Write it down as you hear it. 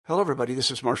Hello, everybody. This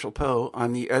is Marshall Poe.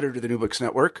 I'm the editor of the New Books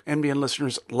Network. NBN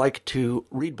listeners like to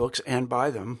read books and buy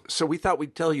them. So we thought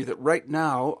we'd tell you that right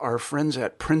now, our friends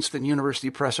at Princeton University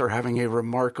Press are having a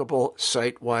remarkable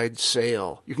site-wide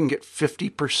sale. You can get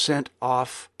 50%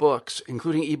 off books,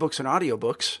 including ebooks and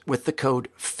audiobooks, with the code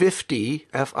 50,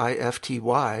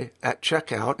 F-I-F-T-Y, at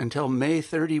checkout until May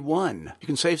 31. You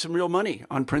can save some real money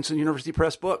on Princeton University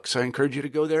Press books. I encourage you to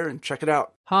go there and check it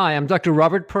out. Hi, I'm Dr.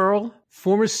 Robert Pearl,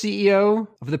 former CEO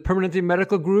of the Permanente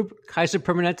Medical Group, Kaiser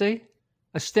Permanente,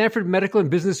 a Stanford Medical and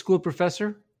Business School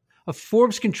professor, a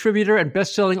Forbes contributor and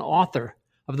best-selling author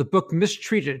of the book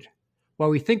Mistreated, Why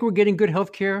We Think We're Getting Good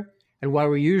Healthcare and Why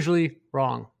We're Usually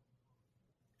Wrong.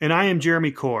 And I am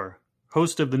Jeremy Corr,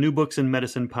 host of the New Books in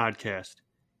Medicine podcast.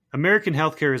 American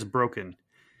healthcare is broken.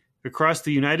 Across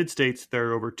the United States, there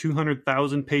are over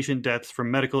 200,000 patient deaths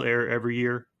from medical error every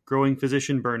year, growing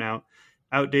physician burnout,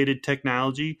 outdated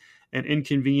technology, and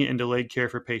inconvenient and delayed care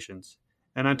for patients.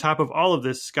 And on top of all of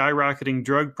this, skyrocketing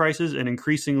drug prices and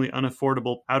increasingly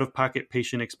unaffordable out-of-pocket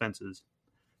patient expenses.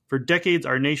 For decades,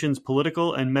 our nation's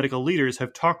political and medical leaders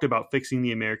have talked about fixing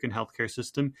the American healthcare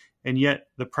system, and yet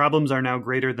the problems are now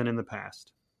greater than in the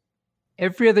past.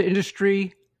 Every other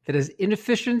industry that is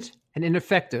inefficient and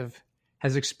ineffective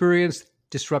has experienced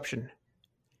disruption.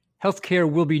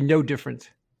 Healthcare will be no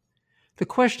different. The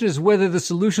question is whether the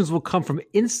solutions will come from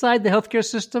inside the healthcare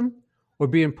system or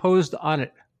be imposed on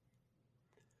it.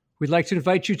 We'd like to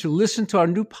invite you to listen to our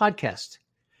new podcast,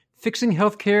 Fixing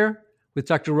Healthcare with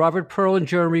Dr. Robert Pearl and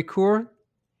Jeremy Corr.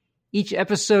 Each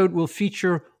episode will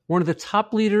feature one of the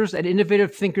top leaders and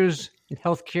innovative thinkers in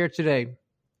healthcare today.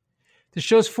 The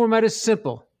show's format is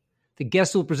simple. The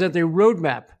guests will present a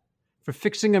roadmap for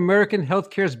fixing American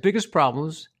healthcare's biggest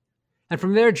problems, and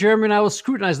from there, Jeremy and I will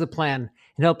scrutinize the plan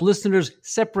and help listeners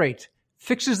separate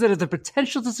fixes that have the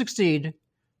potential to succeed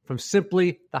from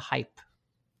simply the hype.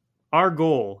 Our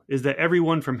goal is that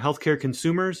everyone from healthcare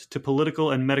consumers to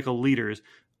political and medical leaders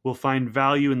will find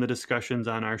value in the discussions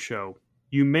on our show.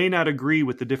 You may not agree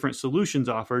with the different solutions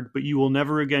offered, but you will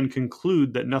never again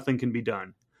conclude that nothing can be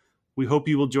done. We hope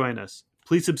you will join us.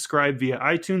 Please subscribe via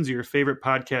iTunes or your favorite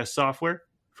podcast software.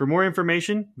 For more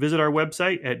information, visit our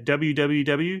website at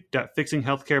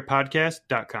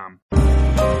www.fixinghealthcarepodcast.com.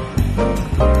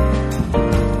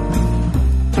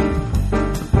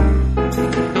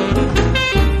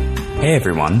 Hey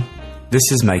everyone,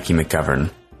 this is Mikey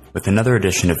McGovern with another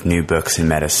edition of New Books in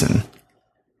Medicine.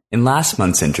 In last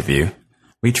month's interview,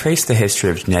 we traced the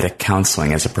history of genetic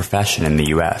counseling as a profession in the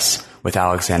U.S. with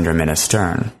Alexandra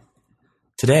Minna-Stern.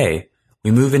 Today,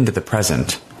 we move into the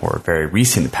present, or very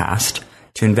recent past,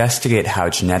 to investigate how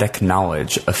genetic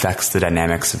knowledge affects the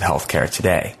dynamics of healthcare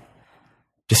today.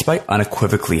 Despite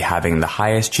unequivocally having the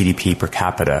highest GDP per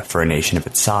capita for a nation of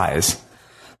its size,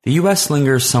 the U.S.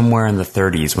 lingers somewhere in the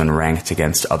 30s when ranked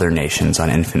against other nations on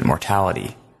infant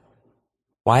mortality.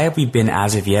 Why have we been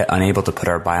as of yet unable to put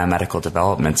our biomedical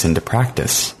developments into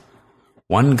practice?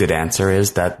 One good answer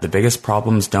is that the biggest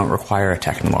problems don't require a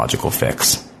technological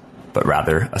fix, but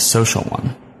rather a social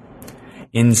one.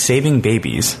 In Saving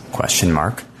Babies,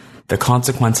 The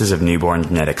Consequences of Newborn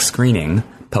Genetic Screening,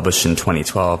 published in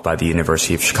 2012 by the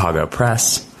University of Chicago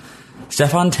Press,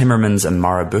 Stefan Timmermans and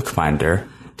Mara Buchbinder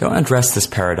don't address this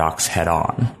paradox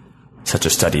head-on. Such a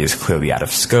study is clearly out of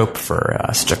scope for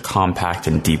such a compact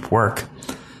and deep work,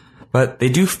 but they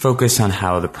do focus on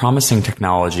how the promising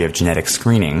technology of genetic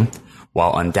screening,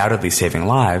 while undoubtedly saving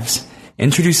lives,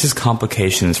 introduces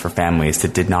complications for families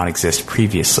that did not exist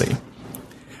previously.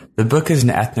 The book is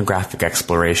an ethnographic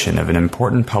exploration of an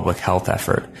important public health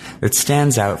effort that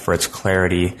stands out for its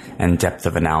clarity and depth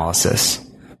of analysis.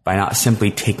 By not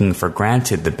simply taking for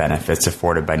granted the benefits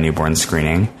afforded by newborn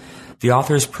screening, the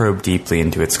authors probe deeply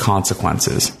into its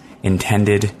consequences,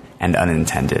 intended and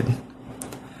unintended.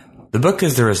 The book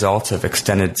is the result of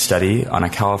extended study on a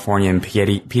Californian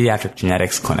pediatric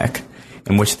genetics clinic,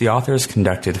 in which the authors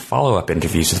conducted follow-up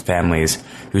interviews with families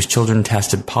whose children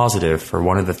tested positive for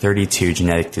one of the 32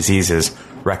 genetic diseases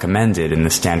recommended in the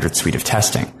standard suite of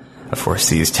testing. Of course,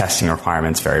 these testing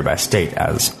requirements vary by state,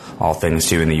 as all things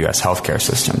do in the U.S. healthcare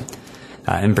system.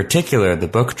 In particular, the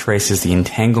book traces the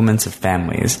entanglements of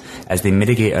families as they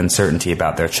mitigate uncertainty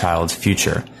about their child's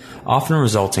future, often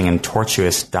resulting in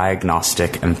tortuous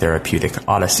diagnostic and therapeutic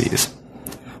odysseys.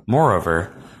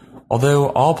 Moreover, although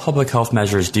all public health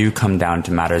measures do come down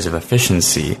to matters of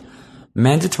efficiency,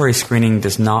 mandatory screening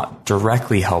does not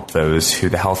directly help those who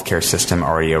the healthcare system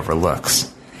already overlooks.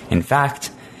 In fact,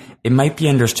 it might be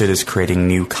understood as creating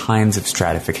new kinds of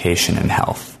stratification in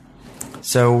health.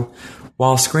 So,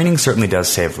 while screening certainly does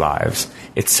save lives,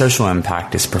 its social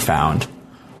impact is profound.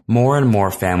 more and more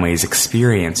families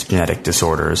experience genetic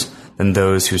disorders than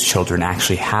those whose children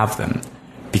actually have them,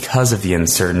 because of the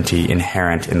uncertainty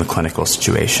inherent in the clinical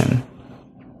situation.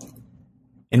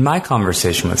 In my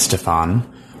conversation with Stefan,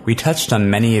 we touched on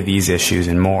many of these issues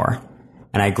and more,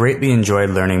 and I greatly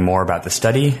enjoyed learning more about the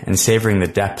study and savoring the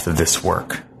depth of this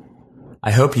work.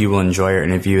 I hope you will enjoy our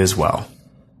interview as well.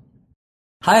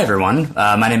 Hi everyone,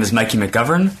 my name is Mikey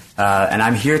McGovern, and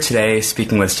I'm here today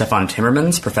speaking with Stefan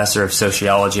Timmermans, professor of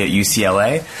sociology at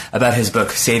UCLA, about his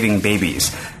book Saving Babies,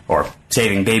 or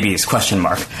Saving Babies, ?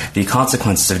 The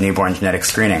Consequences of Newborn Genetic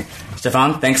Screening.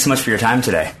 Stefan, thanks so much for your time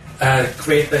today.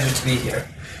 Great pleasure to be here.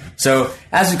 So,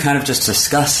 as we kind of just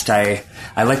discussed, I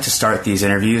like to start these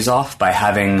interviews off by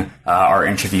having our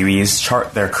interviewees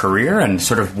chart their career and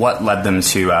sort of what led them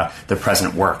to their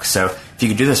present work. So, if you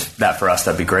could do that for us,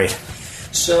 that'd be great.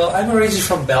 So, I'm originally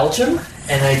from Belgium,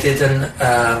 and I did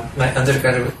my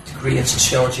undergraduate degree in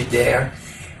sociology there.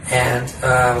 And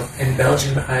in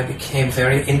Belgium, I became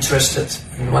very interested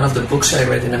in one of the books I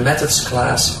read in a methods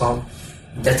class on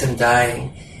death and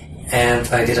dying. And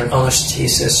I did an honors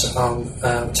thesis on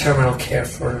terminal care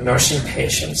for nursing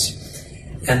patients.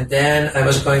 And then I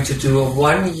was going to do a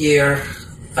 1-year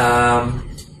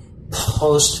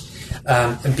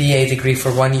BA degree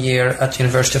for 1 year at the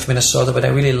University of Minnesota, but I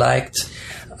really liked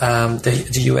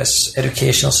the U.S.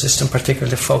 educational system,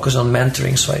 particularly focused on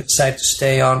mentoring, so I decided to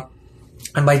stay on.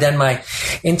 And by then my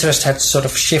interest had sort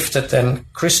of shifted and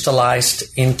crystallized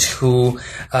into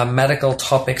medical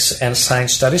topics and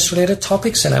science studies related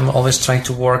topics. And I'm always trying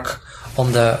to work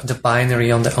on the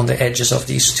binary, on the edges of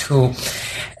these two.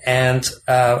 And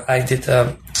I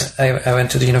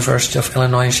went to the University of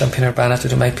Illinois in Champaign-Urbana to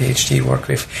do my PhD, work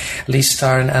with Lee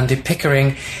Starr and Andy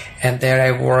Pickering. And there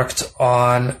I worked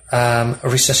on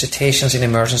resuscitations in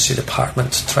emergency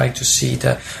department, trying to see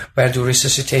where do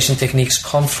resuscitation techniques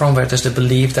come from, where does the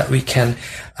belief that we can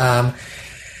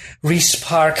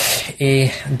re-spark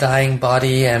a dying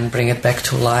body and bring it back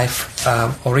to life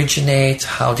originate,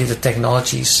 how did the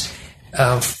technologies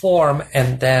form,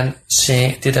 and then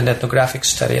did an ethnographic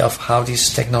study of how these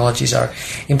technologies are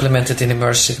implemented in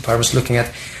emergency departments, looking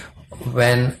at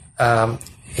when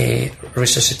a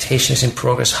resuscitation is in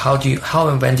progress, how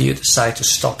and when do you decide to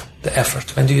stop the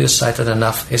effort? When do you decide that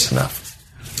enough is enough?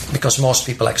 Because most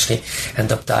people actually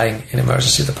end up dying in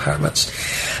emergency departments.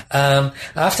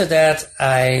 After that,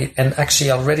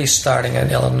 actually already starting in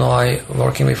Illinois,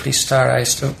 working with Lee Starr, I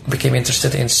became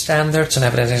interested in standards and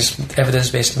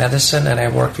evidence-based medicine, and I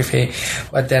worked with a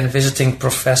then visiting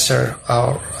professor,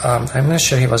 I'm not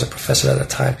sure he was a professor at the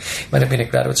time, he might have been a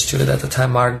graduate student at the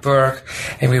time, Mark Burke,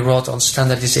 and we wrote on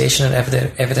standardization and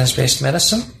evidence-based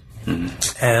medicine.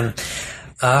 Mm-hmm. And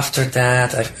after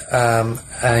that,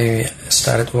 I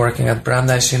started working at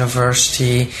Brandeis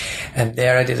University, and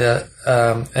there I did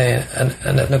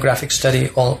an ethnographic study,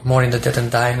 more in the death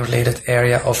and dying related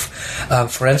area of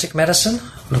forensic medicine,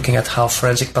 looking at how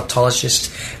forensic pathologists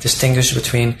distinguish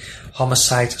between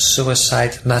homicide,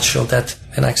 suicide, natural death,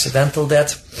 and accidental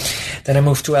death. Then I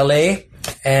moved to LA,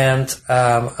 and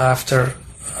after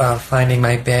finding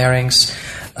my bearings,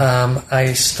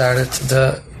 I started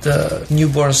the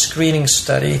newborn screening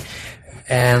study,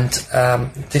 and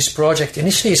this project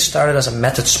initially started as a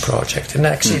methods project, and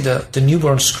actually the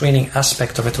newborn screening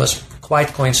aspect of it was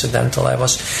quite coincidental. I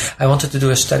wanted to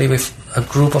do a study with a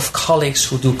group of colleagues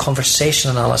who do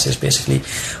conversation analysis, basically a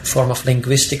form of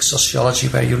linguistic sociology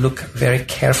where you look very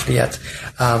carefully at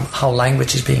how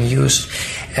language is being used.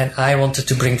 And I wanted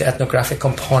to bring the ethnographic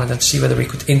component and see whether we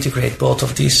could integrate both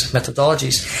of these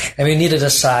methodologies. And we needed a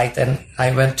site, and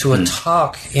I went to a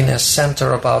talk in a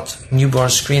center about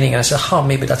newborn screening, and I said,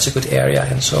 maybe that's a good area.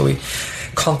 And so we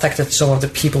contacted some of the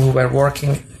people who were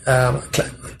working,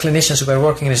 clinicians who were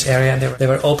working in this area, and they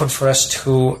were open for us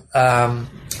to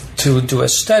do a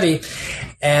study.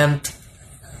 And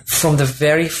from the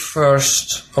very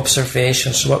first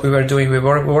observations, what we were doing, we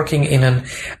were working in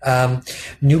a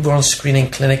newborn screening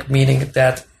clinic, meaning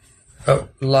that a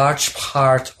large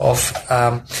part of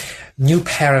new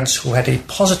parents who had a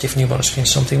positive newborn screen,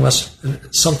 something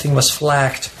was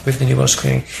flagged with the newborn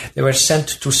screening. They were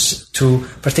sent to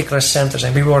particular centers,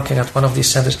 and we were working at one of these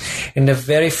centers. In the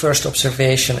very first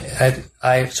observation,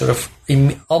 I sort of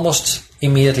almost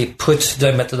immediately put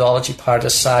the methodology part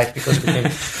aside because we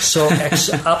became so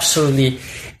absolutely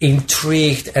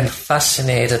intrigued and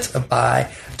fascinated by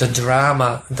the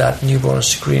drama that newborn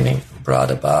screening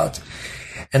brought about.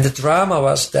 And the drama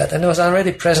was that, and it was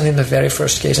already present in the very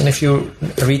first case, and if you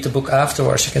read the book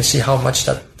afterwards, you can see how much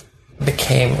that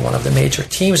became one of the major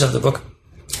themes of the book.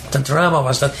 The drama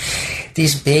was that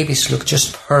these babies look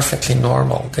just perfectly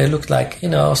normal. They look like,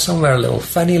 somewhere a little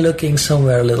funny looking,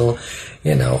 somewhere a little,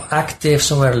 active,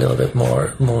 somewhere a little bit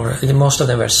more. Most of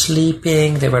them were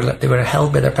sleeping. They were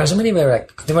held by their parents. I mean,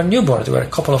 they were newborn. They were a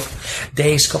couple of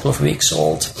days, couple of weeks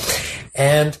old.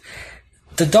 And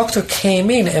the doctor came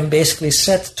in and basically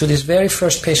said to this very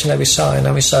first patient that we saw,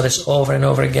 and we saw this over and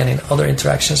over again in other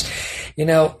interactions,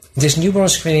 this newborn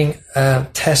screening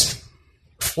test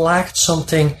flagged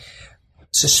something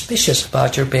suspicious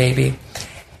about your baby,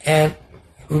 and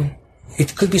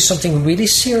it could be something really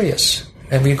serious.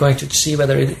 And we're going to see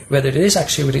whether it is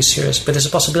actually really serious. But there's a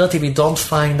possibility we don't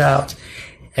find out.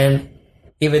 And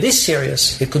if it is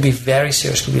serious, it could be very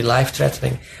serious, it could be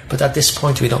life-threatening. But at this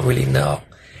point, we don't really know.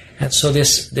 And so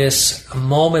this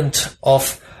moment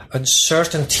of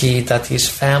uncertainty that these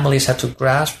families had to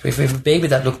grasp with a baby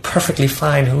that looked perfectly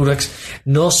fine, who looks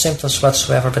no symptoms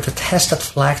whatsoever, but a test that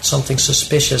flagged something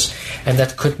suspicious, and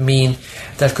that could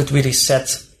really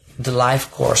set the life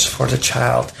course for the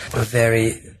child,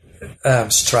 very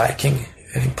striking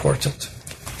and important.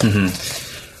 Mm-hmm.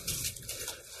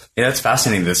 Yeah, that's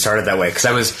fascinating that it started that way.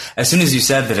 Because as soon as you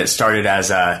said that it started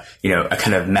as a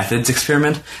kind of methods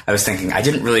experiment, I was thinking I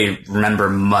didn't really remember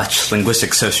much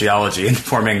linguistic sociology in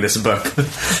forming this book.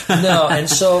 No, and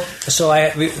so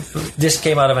this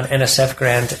came out of an NSF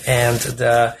grant, and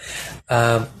the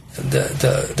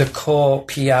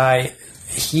co-PI,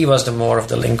 he was the more of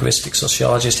the linguistic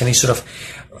sociologist, and he sort of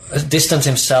distanced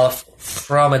himself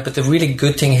from it. But the really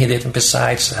good thing he did,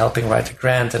 besides helping write the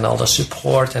grant and all the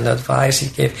support and advice he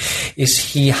gave, is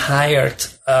he hired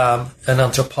an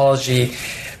anthropology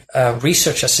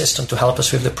research assistant to help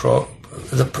us with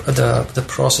the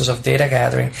process of data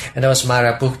gathering, and that was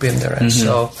Mara Buchbinder. And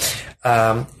so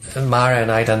Mara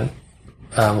and I then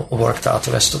worked out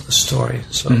the rest of the story.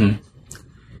 So. Mm-hmm.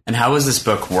 And how was this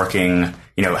book working?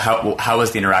 How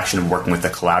was the interaction of working with the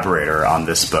collaborator on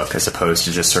this book, as opposed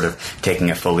to just sort of taking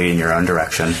it fully in your own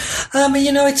direction?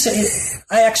 I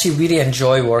actually really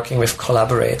enjoy working with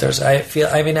collaborators.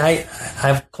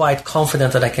 I'm quite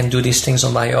confident that I can do these things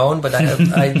on my own, but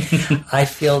I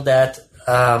feel that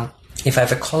if I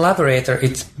have a collaborator,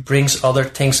 it brings other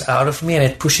things out of me and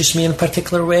it pushes me in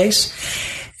particular ways.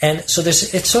 And so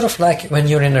it's sort of like when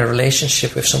you're in a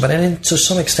relationship with somebody, and to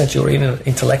some extent you're in an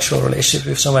intellectual relationship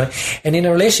with somebody. And in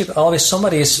a relationship, always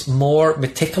somebody is more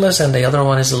meticulous and the other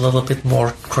one is a little bit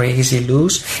more crazy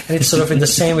loose. And it's sort of in the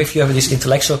same way if you have these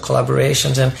intellectual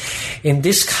collaborations. And in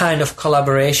this kind of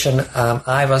collaboration,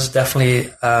 I was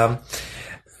definitely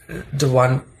the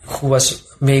one who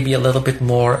was maybe a little bit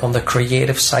more on the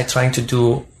creative side, trying to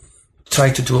do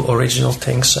original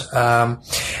things.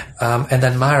 And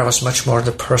then Mara was much more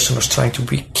the person who was trying to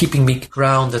be keeping me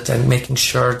grounded and making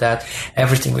sure that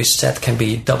everything we said can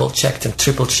be double checked and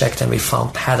triple checked, and we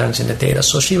found patterns in the data.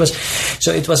 So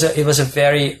it was a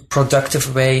very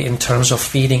productive way in terms of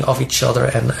feeding off each other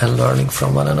and learning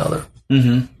from one another.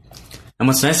 Mm-hmm. And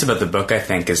what's nice about the book, I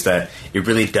think, is that it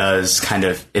really does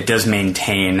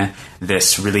maintain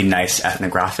this really nice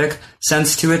ethnographic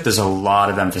sense to it. There's a lot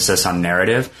of emphasis on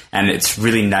narrative, and it's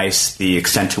really nice the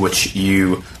extent to which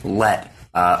you let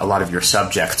a lot of your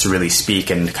subjects really speak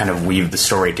and kind of weave the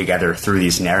story together through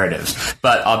these narratives.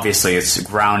 But obviously it's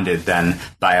grounded then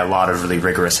by a lot of really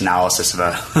rigorous analysis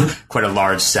of quite a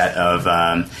large set of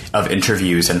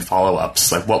interviews and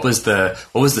follow-ups. Like what was the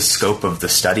scope of the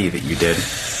study that you did?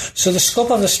 So the scope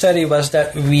of the study was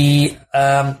that we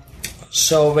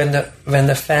so when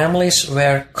the families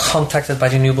were contacted by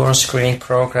the newborn screening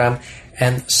program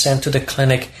and sent to the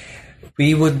clinic,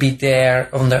 we would be there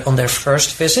on their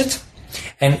first visit.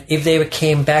 And if they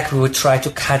came back, we would try to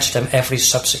catch them every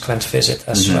subsequent visit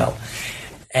as well.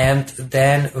 And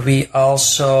then we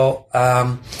also,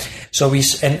 and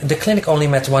the clinic only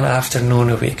met one afternoon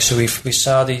a week. So we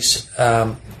saw these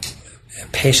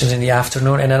patients in the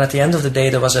afternoon. And then at the end of the day,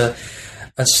 there was a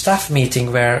staff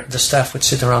meeting where the staff would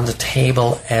sit around the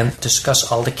table and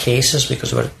discuss all the cases,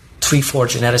 because there were 3-4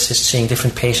 geneticists seeing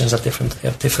different patients at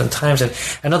different times,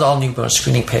 and not all newborn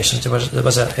screening patients. It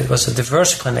was a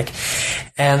diverse clinic,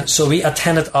 and so we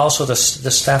attended also the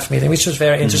staff meeting, which was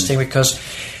very interesting because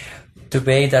the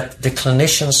way that the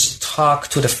clinicians talk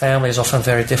to the family is often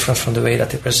very different from the way that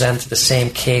they present the same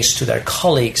case to their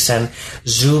colleagues and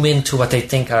zoom into what they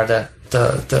think are the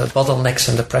bottlenecks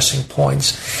and the pressing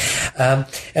points. And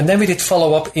then we did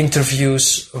follow-up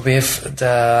interviews with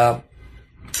the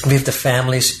with the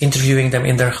families, interviewing them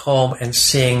in their home and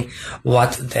seeing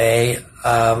what they,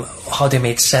 how they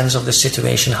made sense of the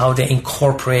situation, how they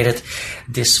incorporated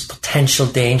this potential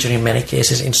danger in many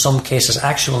cases, in some cases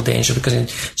actual danger, because in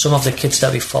some of the kids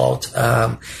that we followed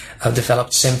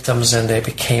developed symptoms and they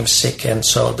became sick, and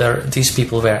so these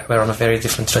people were on a very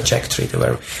different trajectory.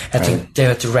 They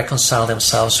had to reconcile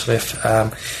themselves with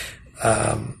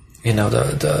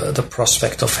the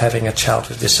prospect of having a child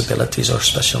with disabilities or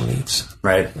special needs.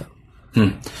 Right.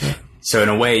 So in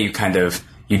a way, you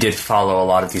did follow a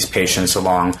lot of these patients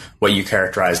along what you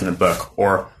characterize in the book,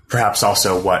 or perhaps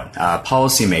also what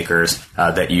policymakers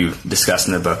that you discuss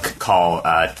in the book call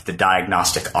the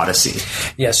diagnostic odyssey.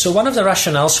 Yeah, so one of the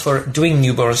rationales for doing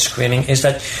newborn screening is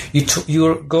that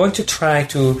you're going to try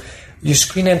to you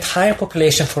screen the entire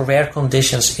population for rare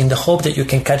conditions in the hope that you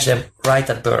can catch them right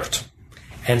at birth.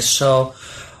 And so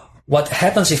what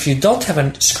happens if you don't have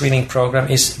a screening program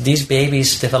is these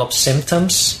babies develop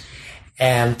symptoms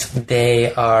and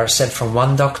they are sent from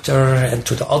one doctor and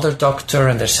to the other doctor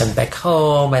and they're sent back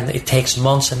home, and it takes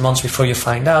months and months before you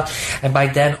find out. And by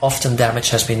then, often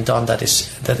damage has been done that is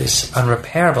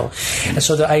unrepairable. And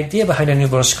so the idea behind a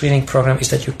newborn screening program is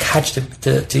that you catch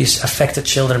these affected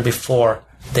children before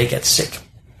they get sick.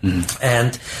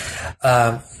 And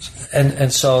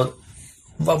so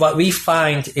what we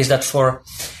find is that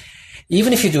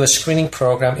even if you do a screening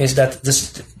program, is that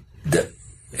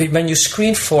when you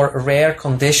screen for rare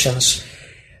conditions,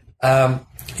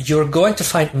 you're going to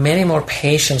find many more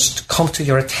patients to come to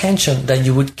your attention than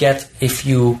you would get if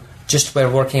you just were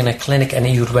working in a clinic and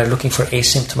you were looking for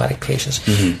asymptomatic patients.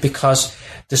 Because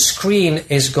the screen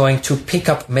is going to pick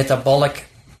up metabolic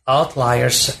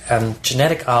outliers and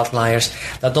genetic outliers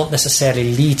that don't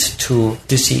necessarily lead to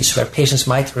disease, where patients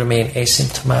might remain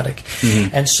asymptomatic.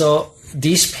 And so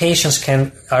these patients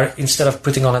instead of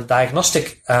putting on a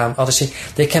diagnostic odyssey,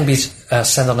 they can be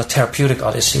sent on a therapeutic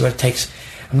odyssey, where it takes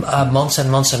months and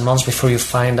months and months before you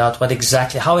find out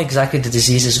how exactly the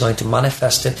disease is going to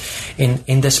manifest it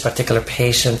in this particular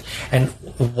patient, and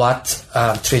what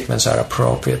treatments are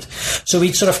appropriate. So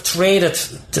we sort of traded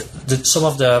some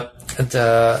of the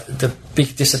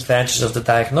big disadvantages of the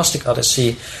diagnostic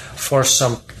odyssey for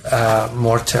some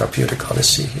more therapeutic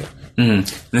odyssey here. And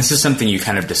this is something you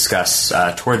kind of discuss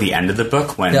toward the end of the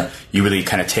book, when you really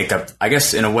kind of take up, I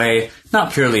guess, in a way,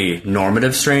 not purely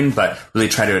normative strain, but really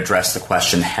try to address the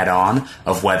question head on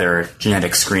of whether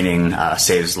genetic screening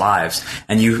saves lives.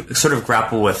 And you sort of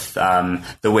grapple with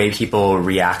the way people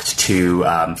react to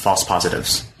false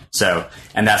positives. So,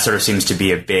 and that sort of seems to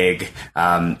be a big,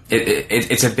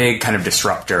 it's a big kind of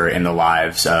disruptor in the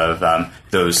lives of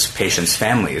those patients'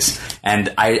 families.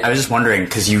 And I was just wondering,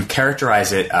 because you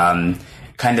characterize it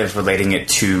kind of relating it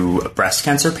to breast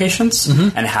cancer patients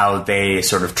and how they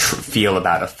sort of feel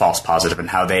about a false positive, and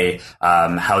how they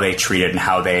treat it, and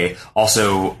how they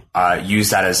also use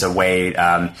that as a way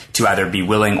to either be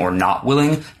willing or not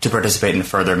willing to participate in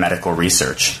further medical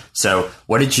research. So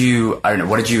what did you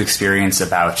experience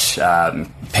about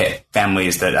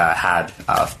families that had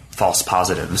false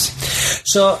positives?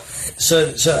 So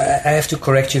I have to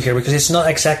correct you here, because it's not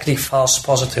exactly false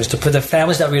positives. The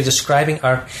families that we're describing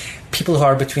are people who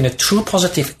are between a true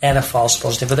positive and a false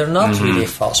positive, but they're not really a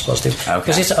false positive.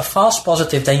 Because it's a false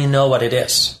positive, then you know what it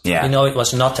is. Yeah. You know it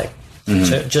was nothing.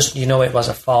 So just, you know, it was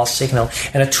a false signal.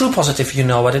 And a true positive, you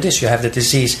know what it is. You have the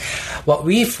disease. What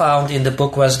we found in the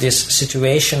book was this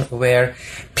situation where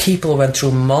people went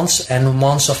through months and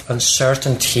months of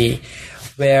uncertainty,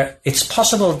 where it's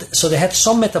possible, so they had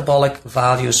some metabolic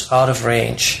values out of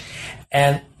range.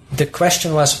 And the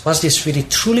question was this really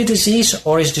truly disease,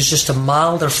 or is this just a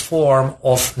milder form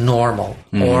of normal,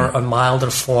 or a milder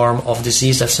form of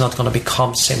disease that's not going to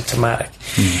become symptomatic?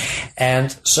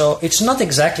 And so it's not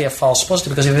exactly a false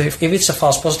positive, because if it's a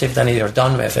false positive, then you're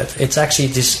done with it. It's actually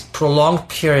this prolonged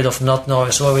period of not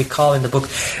knowing. So what we call in the book,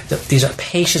 these are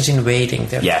patients in waiting.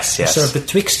 They're sort of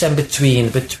betwixt and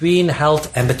between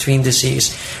health and between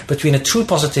disease, between a true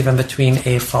positive and between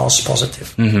a false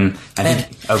positive. Go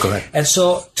ahead. And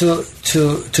so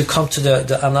to come to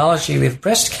the analogy with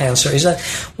breast cancer, is that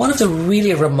one of the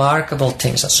really remarkable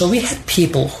things. So we had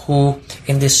people who,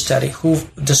 in this study, who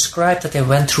described that they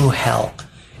went through hell.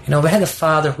 You know, we had a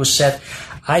father who said,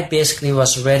 I basically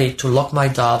was ready to lock my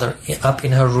daughter up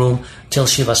in her room, till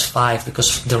she was 5,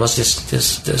 because there was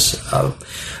this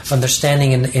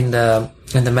understanding in the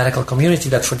medical community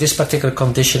that for this particular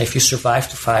condition, if you survive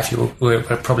to 5, you were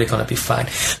probably going to be fine.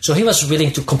 So he was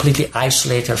willing to completely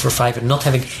isolate her for 5 and not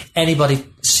having anybody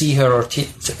see her or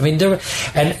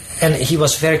and he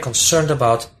was very concerned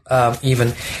about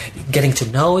even getting to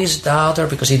know his daughter,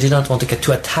 because he did not want to get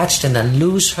too attached and then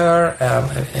lose her,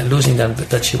 and losing them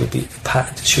that she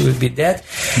would be dead.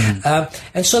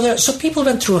 And so people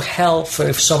went through hell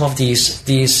for some of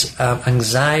these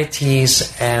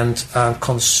anxieties and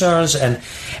concerns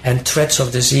and threats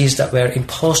of disease that were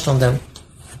imposed on them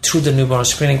through the newborn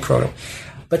screening program.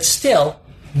 But still,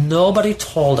 nobody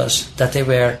told us that they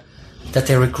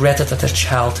regretted that their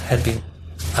child had been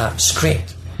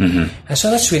screened. And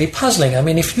so that's really puzzling. I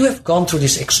mean, if you have gone through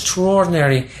this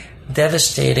extraordinary,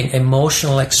 devastating,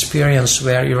 emotional experience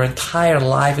where your entire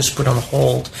life is put on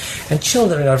hold, and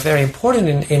children are very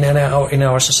important in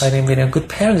our society, and being a good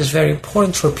parent is very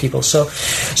important for people. So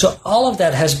all of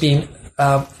that has been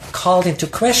called into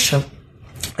question,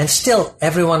 and still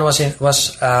everyone was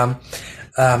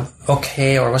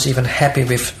okay, or was even happy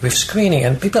with screening.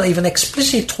 And people even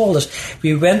explicitly told us,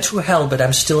 we went through hell, but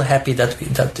I'm still happy that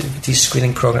these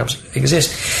screening programs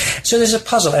exist. So there's a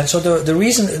puzzle. And so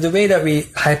the way that we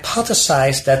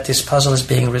hypothesize that this puzzle is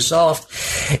being resolved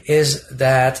is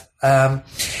that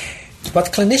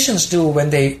what clinicians do when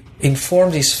they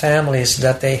inform these families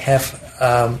that they have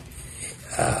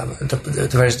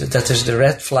that there's the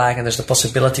red flag and there's the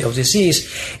possibility of disease,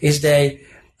 is they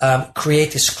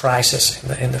create this crisis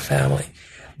in the family.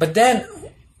 But then,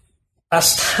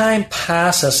 as time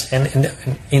passes,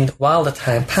 and while the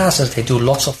time passes, they do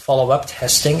lots of follow-up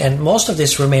testing, and most of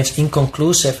this remains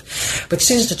inconclusive. But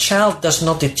since the child does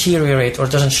not deteriorate or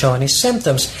doesn't show any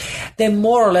symptoms, they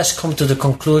more or less come to the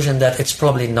conclusion that it's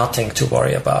probably nothing to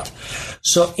worry about.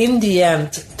 So in the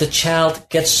end, the child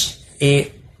gets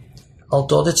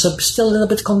although it's still a little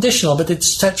bit conditional, but the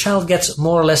child gets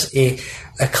more or less a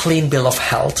clean bill of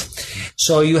health.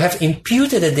 So you have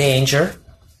imputed a danger,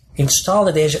 installed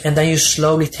a danger, and then you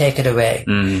slowly take it away.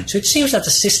 So it seems that the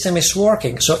system is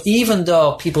working. So even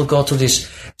though people go through this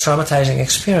traumatizing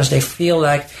experience, they feel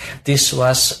like this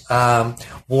was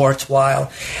worthwhile.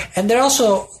 And they're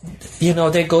also,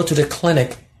 they go to the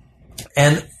clinic,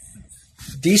 and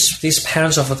these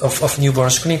parents of newborn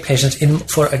screening patients,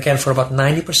 for about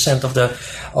 90%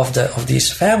 of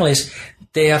these families,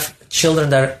 they have children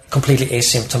that are completely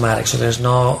asymptomatic, so there's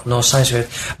no signs of it.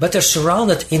 But they're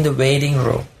surrounded in the waiting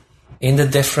room, in the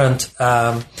different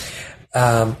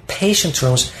patient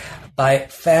rooms, by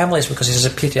families, because this is a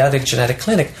pediatric genetic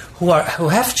clinic, who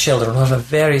have children who have a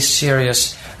very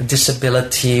serious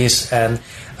disabilities and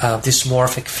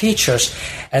dysmorphic features,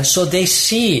 and so they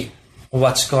see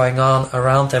what's going on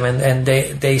around them, and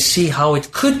they see how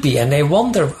it could be, and they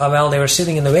wonder, while they were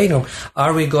sitting in the waiting room,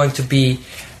 are we going to be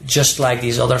just like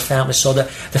these other families? So the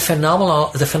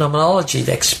phenomenology,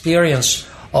 the experience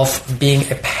of being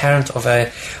a parent of a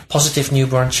positive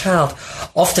newborn child,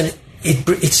 often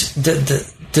it's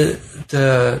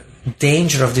the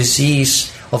danger of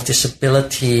disease, of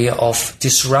disability, of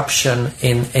disruption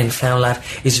in family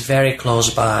life is very close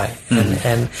by,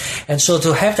 and so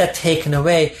to have that taken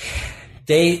away,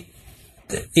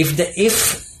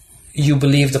 if you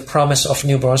believe the promise of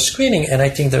newborn screening, and I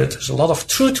think there's a lot of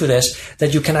truth to this,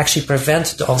 that you can actually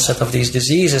prevent the onset of these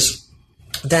diseases,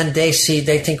 then they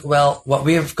think, well, what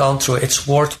we've gone through, it's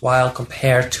worthwhile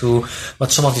compared to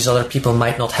what some of these other people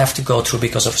might not have to go through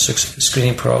because of a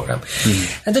screening program.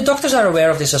 And the doctors are aware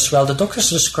of this as well. The doctors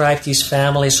describe these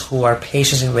families who are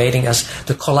patients in waiting as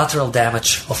the collateral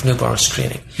damage of newborn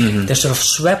screening. They're sort of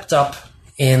swept up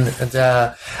in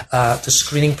the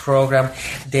screening program.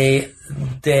 They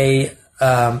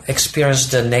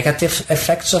experience the negative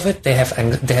effects of it. They have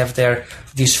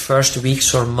these first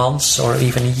weeks or months or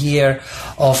even year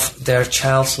of their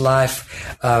child's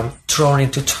life thrown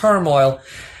into turmoil.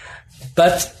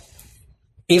 But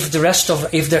if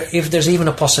there's even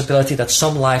a possibility that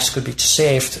some lives could be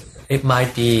saved, it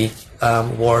might be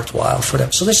worthwhile for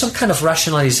them. So there's some kind of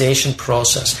rationalization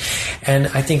process. And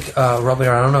I think Robert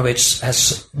Aronovich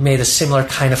has made a similar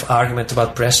kind of argument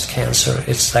about breast cancer.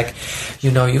 It's like,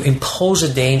 you impose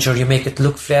a danger, you make it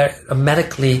look very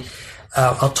medically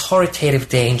authoritative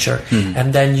danger,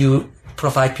 and then you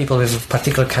provide people with a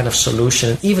particular kind of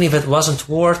solution. Even if it wasn't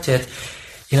worth it,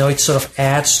 it sort of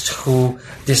adds to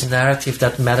this narrative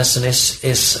that medicine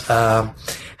is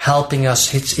helping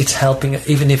us. It's helping,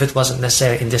 even if it wasn't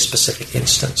necessary in this specific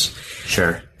instance.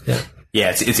 Sure. Yeah.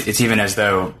 Yeah. It's even as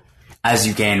though as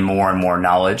you gain more and more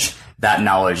knowledge, that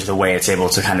knowledge, the way it's able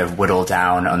to kind of whittle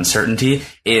down uncertainty,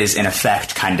 is in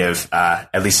effect kind of,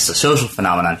 at least as a social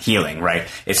phenomenon, healing, right?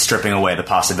 It's stripping away the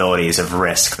possibilities of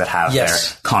risk that have their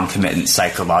concomitant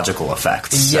psychological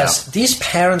effects. Yes, so these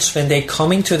parents, when they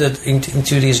come into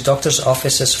these doctors'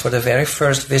 offices for the very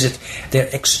first visit, they're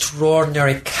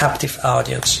extraordinary captive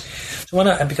audience.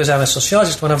 So because I'm a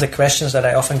sociologist, one of the questions that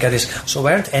I often get is, so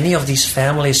weren't any of these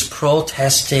families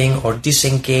protesting or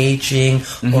disengaging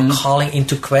or calling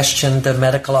into question the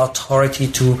medical authority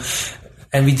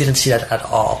and we didn't see that at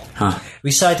all.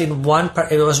 We cited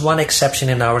there was one exception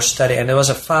in our study, and there was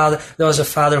a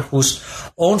father whose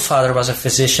own father was a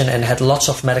physician and had lots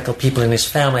of medical people in his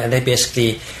family, and they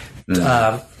basically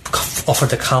offered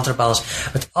the counterbalance.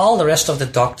 But all the rest of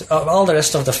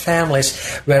the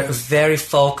families were very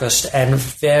focused and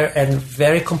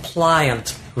very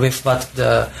compliant with what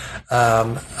the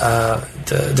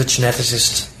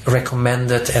geneticist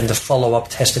recommended and the follow-up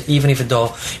tested, even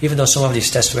though some of these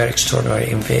tests were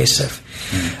extraordinarily invasive.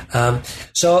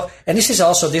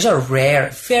 These are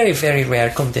rare, very, very rare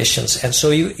conditions. And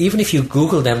so even if you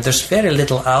Google them, there's very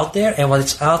little out there, and what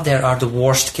is out there are the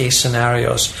worst case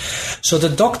scenarios. So the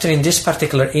doctor in this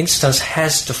particular instance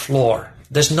has the floor.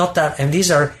 There's not that, and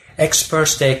these are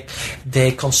experts.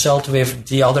 They consult with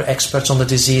the other experts on the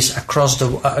disease across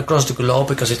the globe,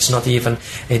 because it's not even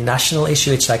a national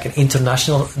issue. It's like an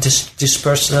international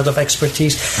dispersed set of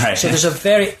expertise. Right. So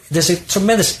there's a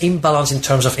tremendous imbalance in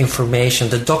terms of information.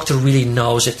 The doctor really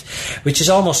knows it, which is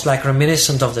almost like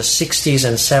reminiscent of the 60s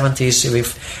and 70s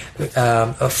with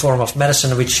a form of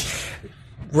medicine, which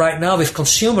right now with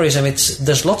consumerism,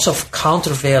 there's lots of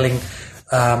countervailing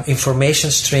information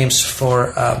streams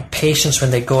for patients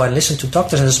when they go and listen to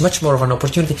doctors, and there's much more of an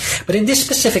opportunity. But in this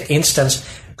specific instance,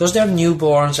 because they're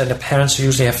newborns and the parents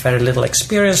usually have very little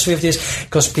experience with this,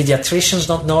 because pediatricians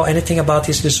don't know anything about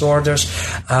these disorders,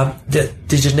 the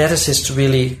geneticists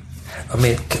really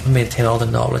maintain all the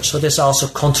knowledge. So this also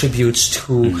contributes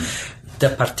to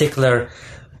the particular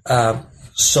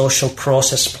social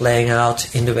process playing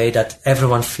out in the way that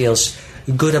everyone feels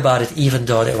good about it, even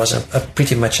though there was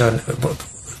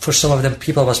for some of them,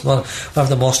 people was one of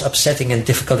the most upsetting and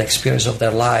difficult experience of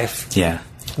their life. Yeah,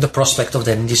 the prospect of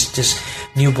this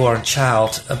newborn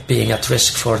child being at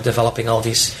risk for developing all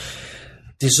these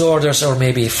disorders, or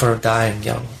maybe for dying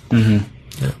young. Yeah.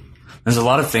 There's a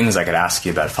lot of things I could ask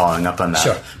you about following up on that.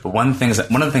 Sure. But one of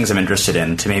the things I'm interested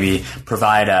in, to maybe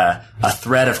provide a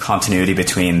thread of continuity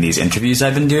between these interviews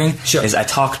I've been doing, is I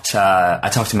talked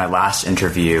in my last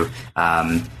interview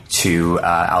to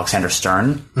Alexander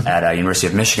Stern at University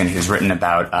of Michigan, who's written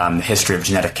about the history of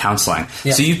genetic counseling.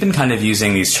 Yeah. So you've been kind of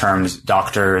using these terms,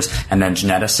 doctors and then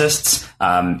geneticists,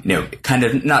 kind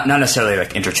of not necessarily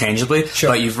like interchangeably,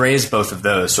 but you've raised both of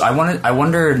those. So I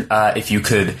wondered if you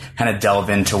could kind of delve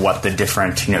into what the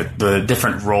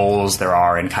different roles there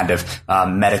are in kind of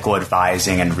medical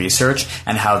advising and research,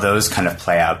 and how those kind of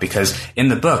play out. Because in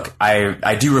the book,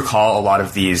 I do recall a lot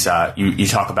of these. You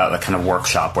talk about the kind of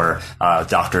workshop where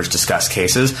doctors discuss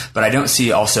cases, but I don't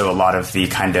see also a lot of the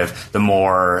kind of the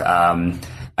more, I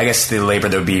guess the labor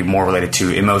that would be more related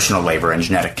to emotional labor and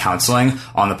genetic counseling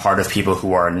on the part of people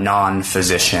who are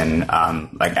non-physician,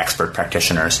 like expert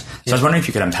practitioners. So I was wondering if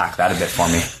you could unpack that a bit for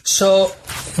me. So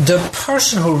the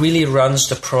person who really runs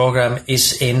the program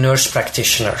is a nurse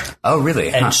practitioner. Oh, really?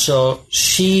 And so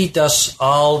she does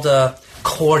all the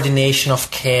coordination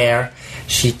of care.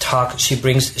 She contacts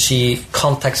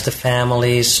the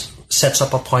families, sets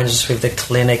up appointments with the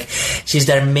clinic. She's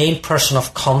their main person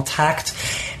of contact,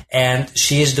 and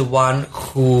she is the one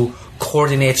who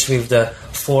coordinates with the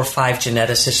 4 or 5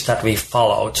 geneticists that we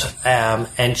followed.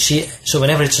 So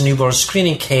whenever it's a newborn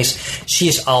screening case, she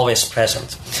is always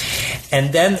present.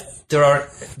 And then there are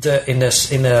in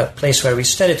the place where we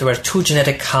studied, there were 2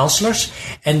 genetic counselors,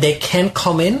 and they can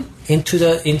come into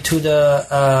the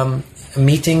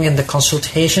meeting and the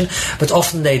consultation, but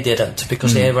often they didn't,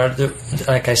 because they were,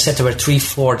 like I said, there were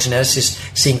 3-4 geneticists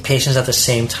seeing patients at the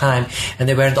same time, and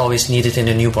they weren't always needed in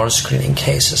the newborn screening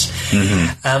cases.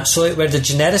 So it were the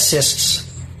geneticists,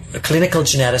 the clinical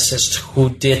geneticists, who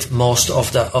did most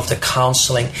of the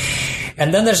counseling.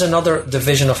 And then there's another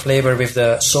division of labor with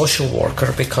the social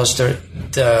worker, because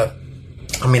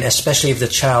especially if the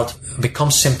child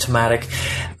becomes symptomatic,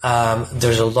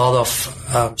 there's a lot of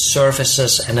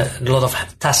services and a lot of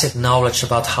tacit knowledge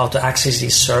about how to access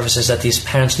these services that these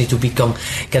parents need to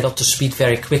get up to speed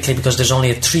very quickly, because there's only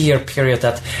a 3-year period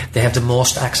that they have the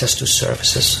most access to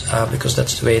services, because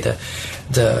that's the way the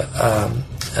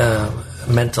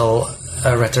mental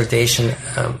retardation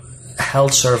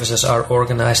health services are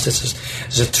organized. This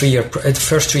is a 3-year. The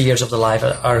first 3 years of the life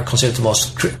are considered the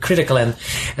most critical, and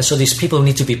so these people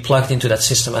need to be plugged into that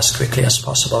system as quickly as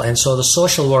possible. And so the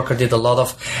social worker did a lot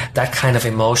of that kind of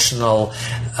emotional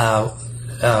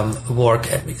work.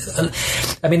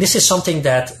 I mean, this is something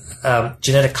that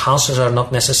genetic counselors are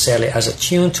not necessarily as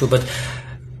attuned to, but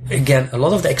again, a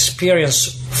lot of the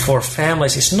experience for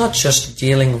families is not just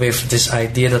dealing with this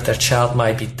idea that their child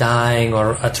might be dying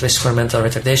or at risk for mental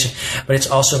retardation, but it's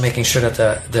also making sure that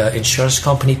the insurance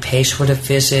company pays for the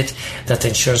visit, that the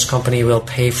insurance company will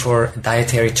pay for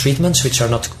dietary treatments, which are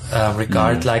not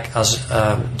regarded like as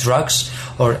drugs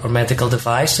or medical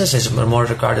devices, is more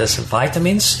regarded as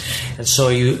vitamins. And so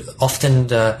you often,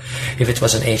 if it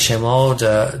was an HMO,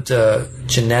 the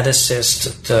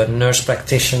geneticist, the nurse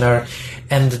practitioner,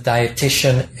 and the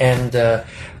dietitian and the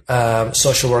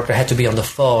social worker had to be on the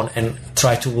phone and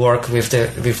try to work with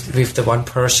the one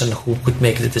person who could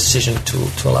make the decision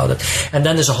to allow that. And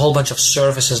then there's a whole bunch of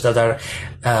services that are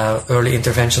early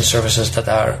intervention services that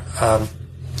are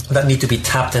that need to be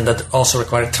tapped and that also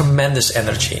require tremendous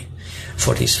energy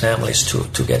for these families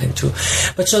to get into.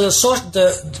 But so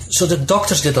the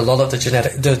doctors did a lot of the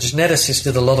geneticists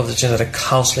did a lot of the genetic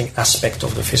counseling aspect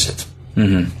of the visit.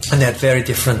 Mm-hmm. And they had very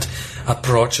different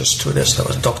approaches to this. There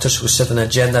were doctors who set an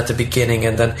agenda at the beginning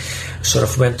and then sort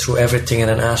of went through everything and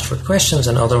then asked for questions,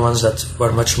 and other ones that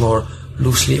were much more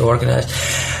loosely organized.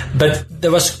 But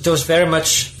there was very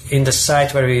much in the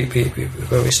site where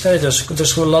we studied.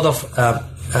 There's a lot of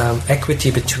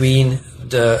equity between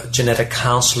the genetic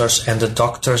counselors and the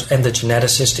doctors and the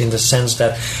geneticists, in the sense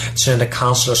that genetic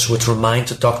counselors would remind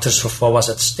the doctors of what was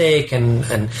at stake, and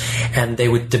they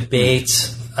would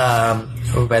debate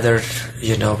whether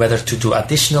to do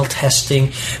additional testing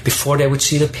before they would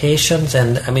see the patient.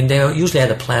 And I mean, they usually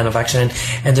had a plan of action,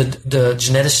 and the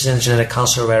geneticist and the genetic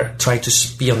counselor were trying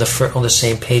to be on the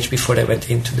same page before they went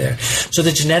into there. So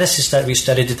the geneticists that we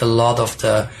studied did a lot of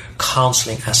the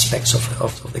counseling aspects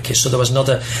of the case. So there was not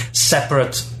a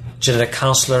separate genetic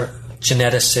counselor,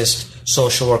 geneticist,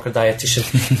 social worker, dietitian.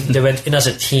 They went in as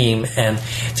a team, and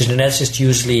the geneticist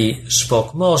usually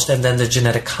spoke most, and then the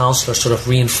genetic counselor sort of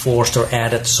reinforced or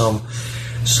added some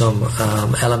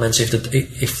elements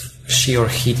if she or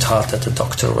he thought that the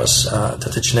doctor was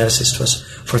that the geneticist was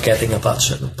forgetting about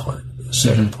certain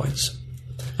points.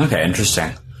 Okay,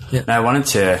 interesting. Yeah. Now I wanted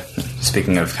to,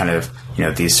 speaking of kind of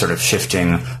these sort of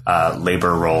shifting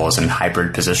labor roles and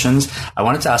hybrid positions, I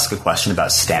wanted to ask a question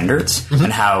about standards, mm-hmm.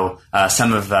 and how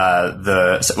some of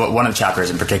one of the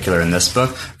chapters in particular in this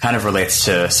book kind of relates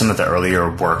to some of the earlier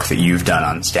work that you've done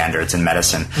on standards in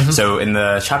medicine. Mm-hmm. So in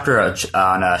the chapter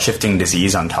on shifting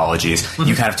disease ontologies, mm-hmm.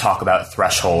 you kind of talk about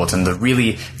thresholds and the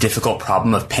really difficult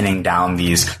problem of pinning down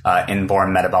these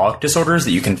inborn metabolic disorders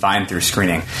that you can find through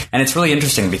screening. And it's really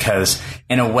interesting because,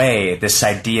 in a way, this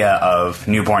idea of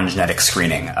newborn genetic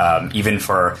screening, even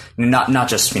for not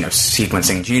just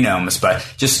sequencing genomes, but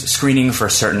just screening for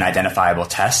certain identifiable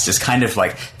tests, is kind of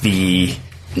like the,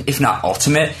 if not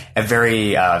ultimate, a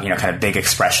very kind of big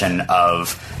expression of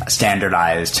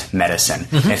standardized medicine.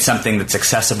 Mm-hmm. It's something that's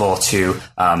accessible to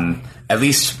at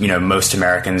least most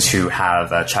Americans who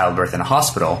have a childbirth in a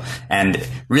hospital, and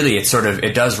really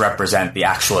it does represent the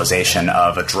actualization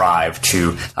of a drive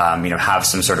to have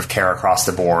some sort of care across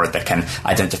the board that can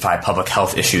identify public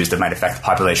health issues that might affect the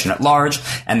population at large,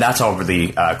 and that's all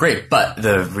really great. But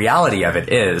the reality of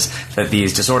it is that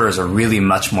these disorders are really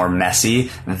much more messy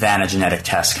than a genetic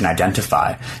test can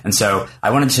identify. And so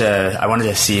I wanted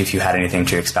to see if you had anything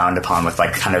to expound upon with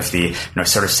kind of the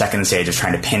sort of second stage of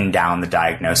trying to pin down the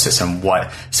diagnosis and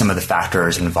what some of the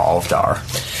factors involved are.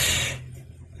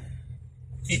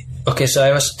 Okay, so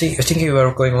I was thinking you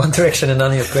were going one direction, and none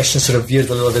of your questions sort of veered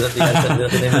a little bit at the end,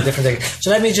 in a different direction.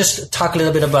 So let me just talk a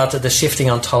little bit about the shifting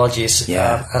ontologies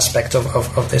aspect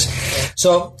of this.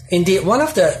 So indeed, one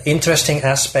of the interesting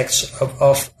aspects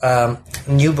of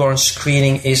newborn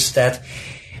screening is that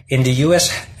in the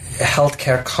U.S.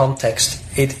 healthcare context,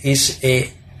 it is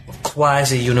a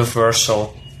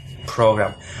quasi-universal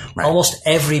program. Right. Almost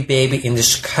every baby in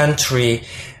this country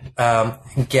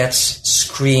gets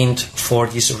screened for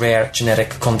these rare genetic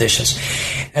conditions.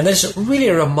 And that's really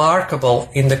remarkable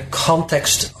in the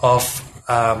context of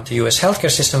the U.S.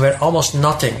 healthcare system, where almost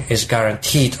nothing is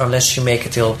guaranteed unless you make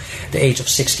it till the age of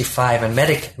 65 and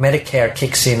Medicare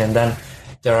kicks in, and then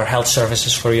there are health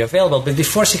services for you available. But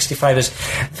before 65, there's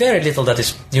very little that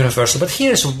is universal. But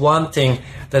here's one thing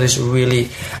that is really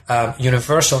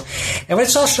universal. And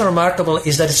what's also remarkable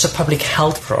is that it's a public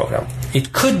health program.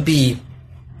 It could be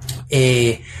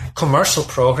a commercial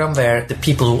program where the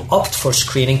people who opt for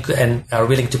screening and are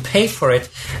willing to pay for it,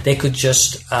 they could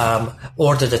just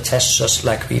order the test, just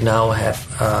like we now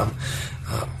have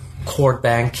cord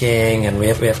banking, and we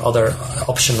have other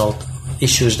optional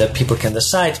issues that people can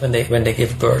decide when they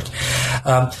give birth.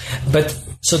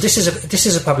 So this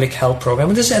is a public health program,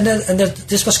 and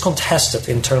this was contested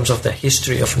in terms of the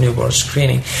history of newborn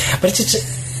screening, but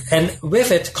and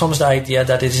with it comes the idea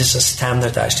that it is a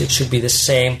standardized. It should be the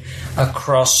same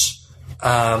across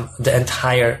the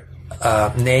entire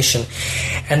nation.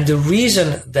 And the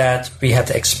reason that we had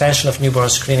the expansion of newborn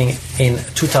screening in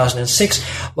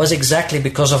 2006 was exactly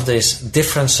because of these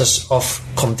differences of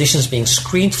conditions being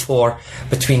screened for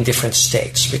between different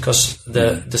states, because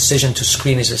the decision to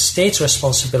screen is a state's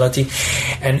responsibility,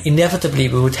 and inevitably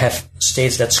we would have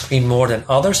states that screen more than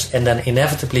others, and then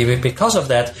inevitably because of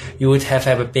that you would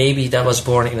have a baby that was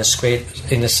born in a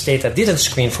state that didn't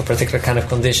screen for particular kind of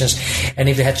conditions, and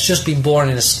if they had just been born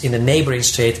in a neighboring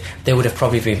state, they would have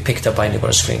probably been picked up by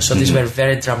newborn screening. So these were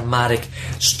very dramatic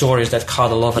stories that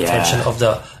caught a lot of attention of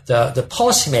the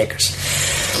policymakers.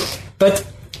 But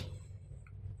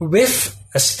with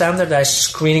a standardized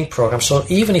screening program, so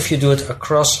even if you do it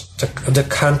across the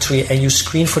country and you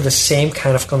screen for the same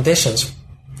kind of conditions,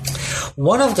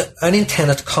 one of the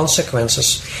unintended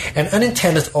consequences, and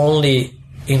unintended only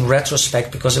in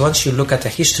retrospect, because once you look at the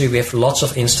history, we have lots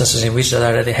of instances in which that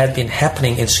already had been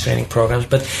happening in screening programs,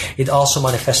 but it also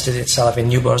manifested itself in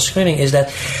newborn screening, is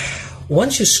that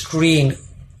once you screen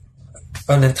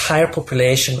an entire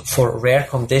population for rare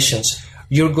conditions,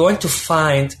 you're going to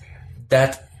find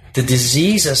that the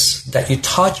diseases that you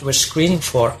thought you were screening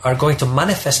for are going to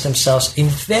manifest themselves in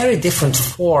very different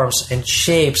forms and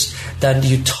shapes than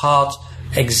you thought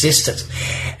existed.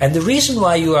 And the reason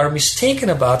why you are mistaken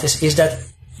about this is that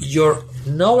your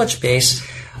knowledge base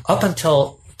up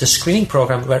until the screening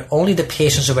program were only the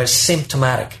patients who were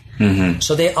symptomatic.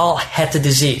 So they all had the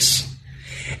disease.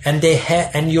 And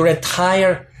your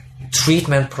entire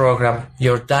treatment program,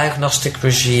 your diagnostic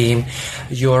regime,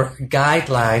 your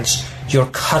guidelines, your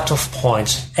cutoff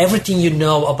points, everything you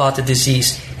know about the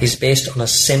disease is based on a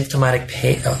symptomatic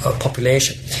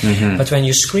population. But when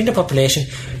you screen the population,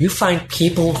 you find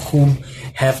people who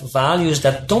have values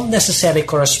that don't necessarily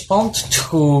correspond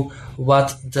to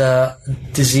what the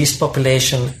diseased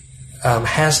population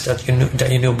has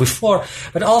that you knew before,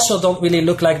 but also don't really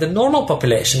look like the normal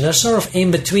population. They're sort of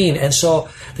in between. And so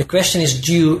the question is,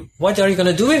 what are you going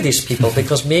to do with these people?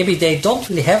 Because maybe they don't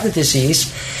really have the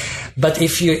disease, but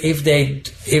if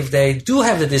they do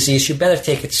have the disease, you better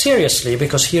take it seriously,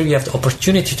 because here you have the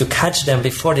opportunity to catch them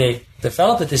before they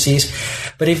develop the disease.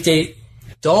 But if they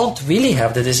don't really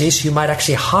have the disease, you might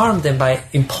actually harm them by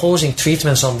imposing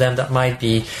treatments on them that might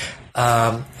be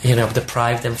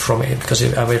deprive them from it, because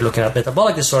we're looking at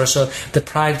metabolic disorders, so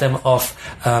deprive them of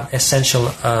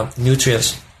essential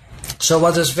nutrients. So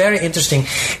what is very interesting,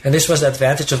 and this was the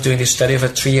advantage of doing this study of a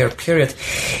 3-year period,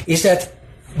 is that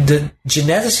the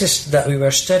geneticists that we were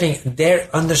studying, their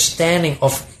understanding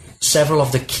of several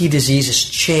of the key diseases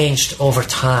changed over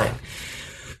time.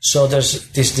 So there's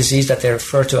this disease that they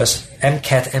refer to as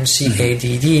MCAD,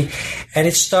 MCADD, and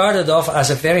it started off as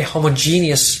a very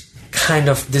homogeneous kind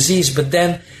of disease, but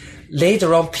then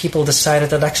later on people decided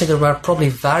that actually there were probably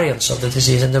variants of the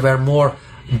disease, and there were more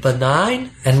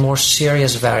benign and more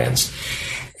serious variants.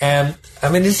 And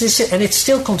it's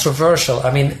still controversial.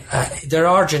 There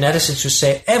are geneticists who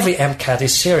say every MCAD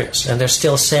is serious, and they're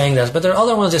still saying that, but there are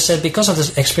other ones that said because of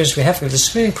the experience we have with the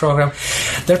screening program,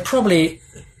 there are probably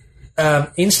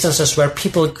instances where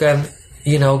people can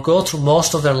go through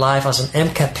most of their life as an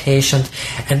MCAD patient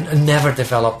and never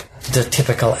develop the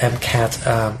typical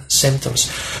MCAD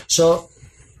symptoms. So,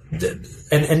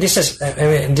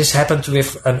 this happened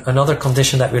with another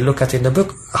condition that we look at in the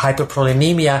book,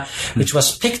 hyperprolinemia, which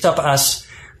was picked up as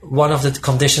one of the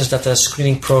conditions that the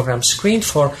screening program screened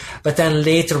for, but then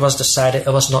later was decided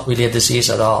it was not really a disease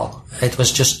at all. It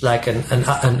was just like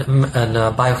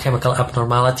a biochemical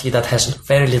abnormality that has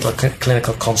very little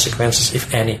clinical consequences,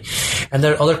 if any. And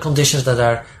there are other conditions that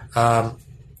are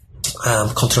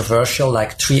controversial,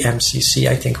 like 3-MCC,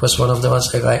 I think was one of the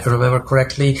ones, if I remember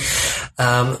correctly,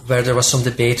 where there was some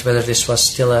debate whether this was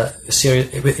still a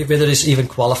serious, whether this even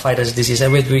qualified as a disease,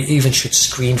 and whether we even should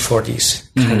screen for these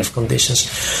kind of conditions.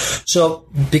 So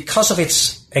because of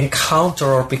its encounter,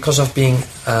 or because of being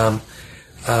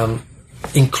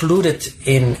included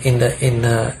in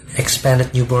the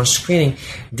expanded newborn screening,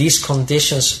 these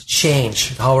conditions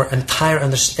change. Our entire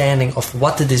understanding of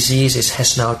what the disease is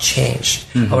has now changed.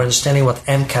 Our understanding of what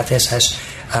MCAD is has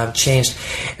changed.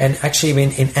 And actually, I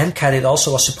mean, in MCAT, it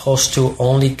also was supposed to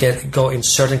only go in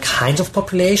certain kinds of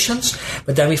populations,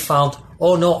 but then we found,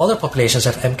 oh no, other populations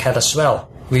have MCAT as well.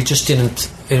 We just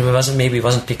didn't, it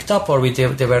wasn't picked up, or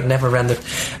they were never rendered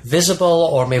visible,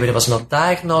 or maybe it was not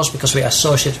diagnosed because we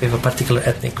associate with a particular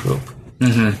ethnic group.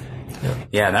 Mm-hmm.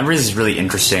 Yeah, that raises really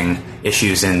interesting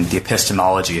issues in the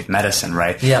epistemology of medicine,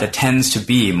 right? Yeah. That tends to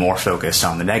be more focused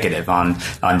on the negative, on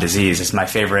disease. It's my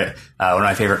favorite, one of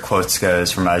my favorite quotes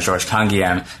goes from Georges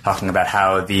Canguilhem, talking about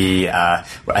how I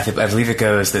believe it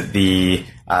goes that the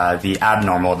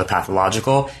abnormal, the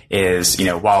pathological is,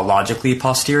 while logically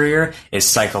posterior, is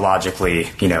psychologically,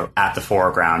 at the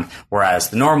foreground, whereas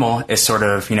the normal is sort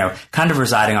of, kind of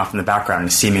residing off in the background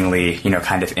and seemingly,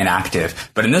 kind of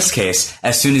inactive. But in this case,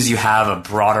 as soon as you have a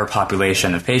broader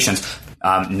population of patients,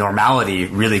 normality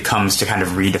really comes to kind of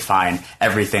redefine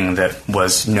everything that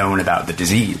was known about the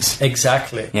disease.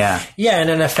 Exactly. Yeah. Yeah, and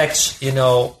it affects,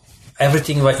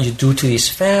 everything what you do to these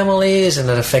families, and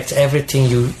it affects everything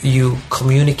you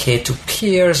communicate to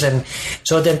peers, and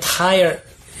so the entire,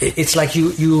 it's like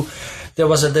there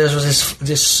was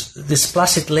this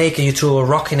placid lake, and you threw a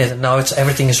rock in it, and now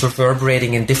everything is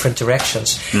reverberating in different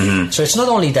directions. Mm-hmm. So it's not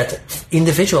only that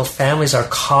individual families are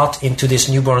caught into this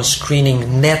newborn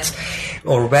screening net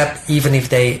or web, even if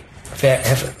they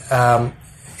have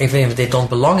even if they don't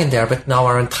belong in there, but now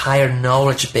our entire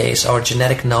knowledge base, our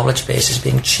genetic knowledge base, is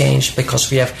being changed because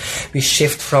we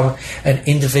shift from an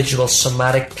individual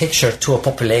somatic picture to a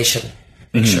population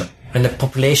picture, and the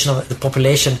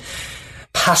population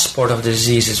passport of the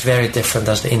disease is very different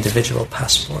as the individual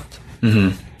passport.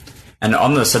 Mm-hmm. And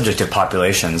on the subject of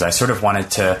populations, I sort of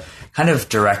wanted to kind of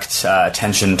direct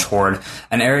attention toward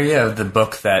an area of the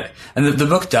book and the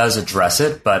book does address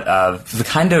it, but the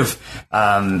kind of,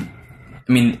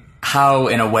 how,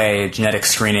 in a way, genetic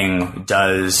screening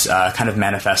does kind of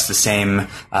manifest the same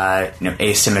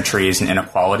asymmetries and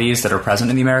inequalities that are present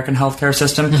in the American healthcare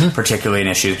system, particularly in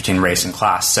issues between race and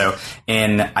class. So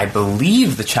in, I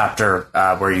believe, the chapter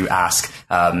where you ask,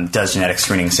 does genetic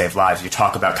screening save lives, you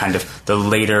talk about kind of the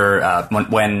later,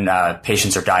 when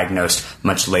patients are diagnosed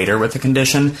much later with the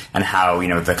condition, and how,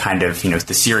 the kind of,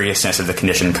 the seriousness of the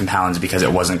condition compounds because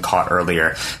it wasn't caught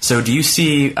earlier. So do you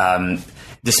see,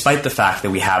 despite the fact that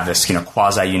we have this,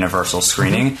 quasi-universal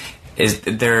screening, are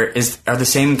the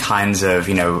same kinds of,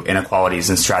 inequalities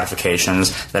and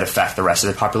stratifications that affect the rest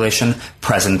of the population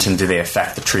present, and do they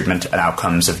affect the treatment and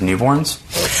outcomes of newborns?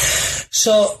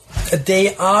 So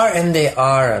they are and they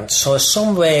aren't. So in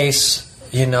some ways,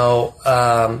 we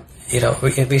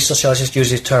sociologists use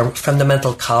the term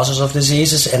fundamental causes of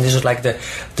diseases, and this is like the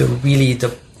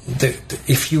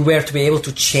if you were to be able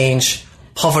to change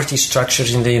poverty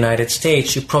structures in the United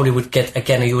States, you probably would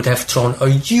you would have thrown a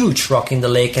huge rock in the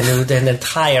lake, and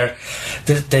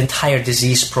the entire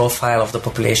disease profile of the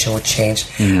population would change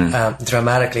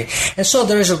dramatically. And so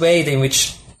there is a way in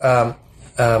which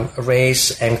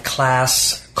race and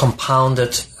class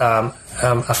compounded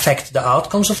affect the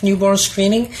outcomes of newborn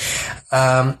screening.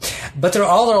 But there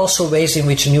are also ways in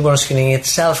which newborn screening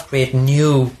itself create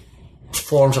new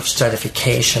forms of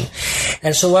stratification.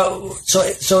 And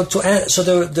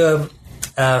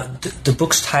the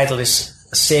book's title is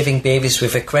Saving Babies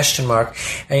with a question mark.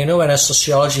 And when a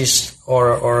sociologist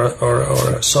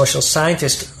or social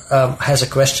scientist has a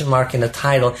question mark in the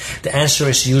title, the answer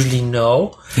is usually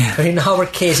no. Yeah. But in our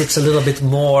case, it's a little bit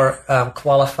more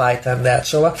qualified than that.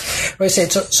 So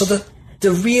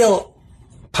the real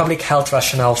public health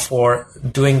rationale for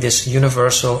doing this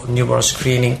universal newborn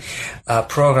screening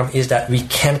program is that we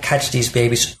can catch these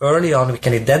babies early on. We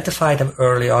can identify them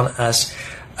early on as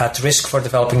at risk for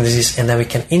developing disease, and then we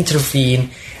can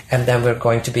intervene, and then we're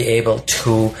going to be able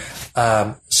to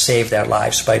save their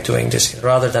lives by doing this,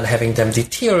 rather than having them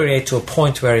deteriorate to a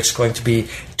point where it's going to be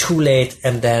too late,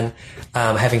 and then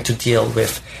having to deal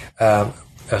with a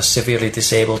severely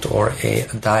disabled or a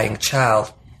dying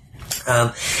child.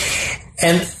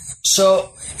 And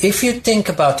so if you think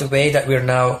about the way that we're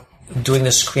now doing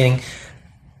the screening,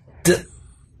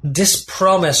 this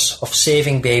promise of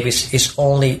saving babies is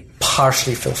only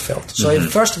partially fulfilled. So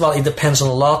first of all, it depends a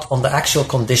lot on the actual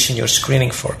condition you're screening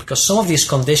for, because some of these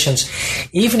conditions,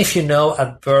 even if you know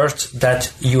at birth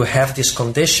that you have this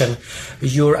condition,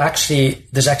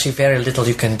 there's actually very little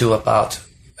you can do about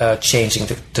changing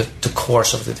the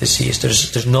course of the disease.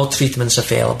 There's no treatments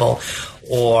available,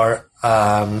 or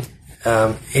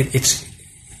it's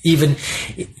even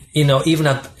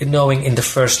knowing in the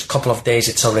first couple of days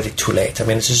it's already too late. I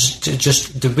mean, it's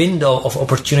just the window of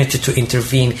opportunity to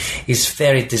intervene is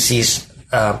very disease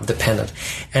dependent.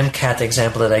 MCAT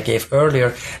example that I gave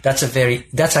earlier, that's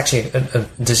actually a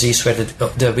disease where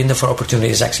the window for opportunity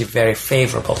is actually very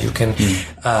favorable. You can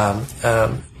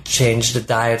change the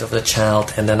diet of the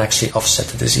child and then actually offset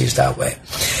the disease that way.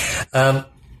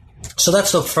 So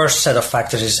that's the first set of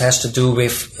factors. It has to do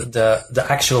with the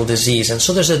actual disease. And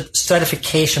so there's a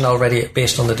stratification already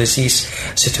based on the disease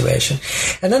situation.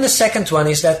 And then the second one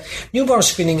is that newborn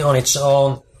screening on its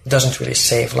own doesn't really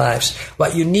save lives.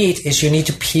 What you need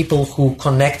people who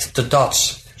connect the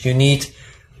dots.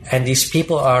 And these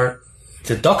people are,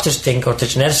 the doctors think or the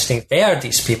geneticists think they are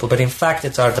these people, but in fact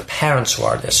it are the parents who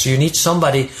are this. So you need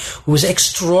somebody who is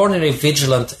extraordinarily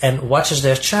vigilant and watches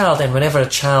their child, and whenever a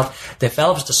child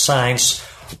develops the signs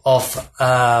of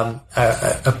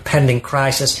a pending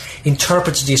crisis,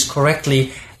 interprets these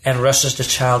correctly and rushes the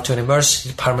child to an emergency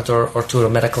department or to a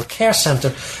medical care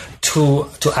center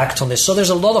to act on this. So there's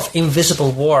a lot of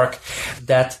invisible work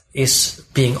that is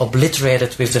being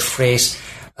obliterated with the phrase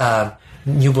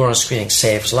newborn screening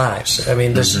saves lives. I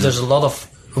mean, there's a lot of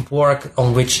work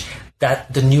on which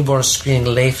that the newborn screening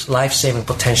life-saving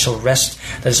potential rests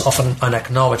that is often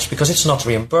unacknowledged because it's not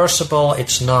reimbursable,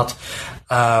 it's not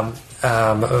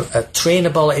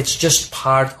trainable, it's just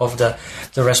part of the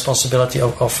responsibility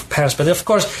of parents. But of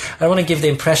course, I want to give the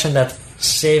impression that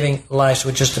saving lives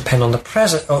would just depend on the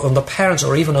parents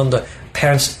or even on the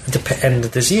parents and the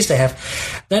disease they have.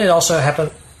 Then it also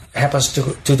happens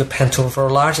to depend for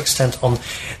a large extent on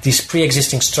these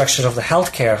pre-existing structures of the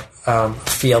healthcare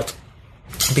field.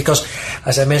 Because,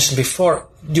 as I mentioned before,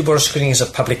 newborn screening is a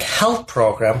public health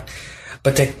program,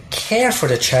 but the care for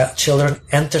the children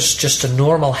enters just a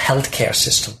normal healthcare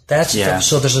system.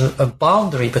 So there's a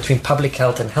boundary between public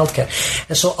health and healthcare.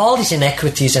 And so all these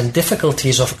inequities and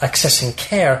difficulties of accessing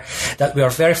care that we are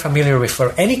very familiar with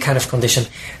for any kind of condition,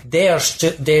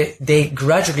 they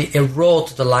gradually erode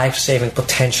the life-saving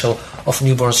potential of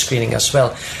newborn screening as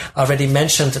well. I already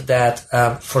mentioned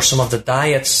that for some of the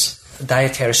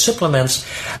dietary supplements,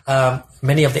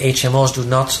 many of the HMOs do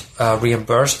not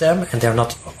reimburse them, and they're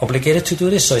not obligated to do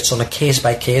this, so it's on a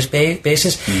case-by-case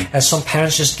basis, and some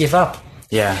parents just give up.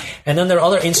 Yeah. And then there are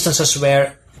other instances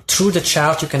where through the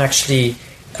child you can actually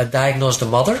diagnose the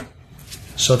mother,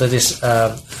 so that is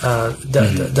the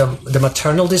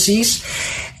maternal disease,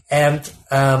 and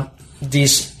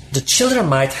the children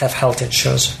might have health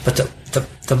insurance, but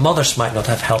the mothers might not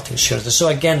have health insurance. So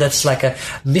again, that's like a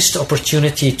missed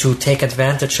opportunity to take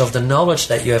advantage of the knowledge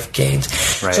that you have gained.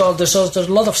 Right. So there's a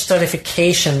lot of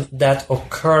stratification that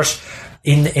occurs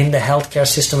in the healthcare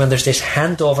system, and there's this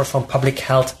handover from public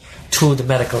health to the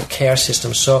medical care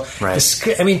system. So,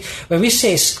 when we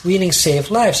say screening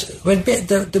save lives,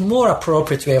 the more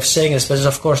appropriate way of saying this, but it's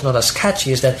of course not as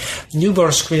catchy, is that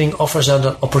newborn screening offers an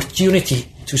opportunity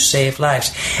to save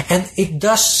lives. And it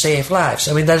does save lives.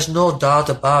 I mean, there's no doubt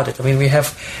about it. I mean, we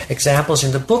have examples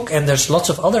in the book, and there's lots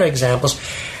of other examples.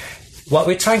 What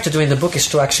we're trying to do in the book is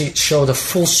to actually show the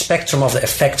full spectrum of the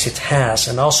effects it has,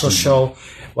 and also show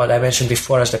what I mentioned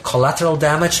before as the collateral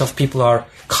damage of people who are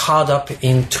caught up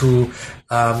into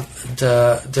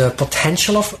the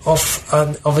potential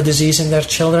of a disease in their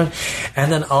children, and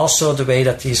then also the way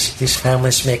that these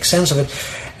families make sense of it.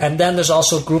 And then there's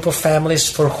also a group of families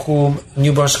for whom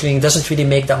newborn screening doesn't really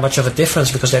make that much of a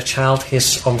difference because their child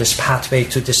is on this pathway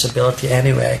to disability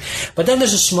anyway. But then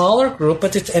there's a smaller group,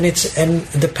 and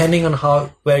depending on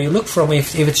where you look from,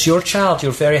 if it's your child,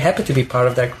 you're very happy to be part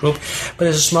of that group. But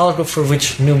there's a smaller group for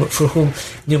whom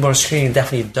newborn screening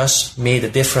definitely does make a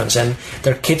difference. And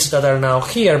there are kids that are now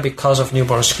here because of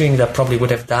newborn screening that probably would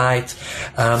have died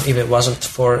if it wasn't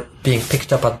for being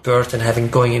picked up at birth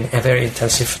and going in a very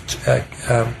intensive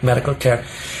medical care.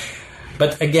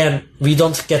 But again, we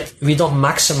don't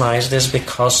maximize this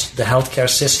because the healthcare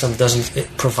system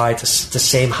doesn't provide the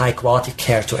same high quality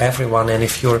care to everyone. And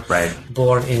if you're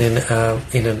born in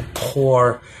a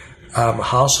poor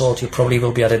household, you probably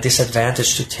will be at a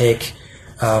disadvantage to take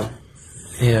to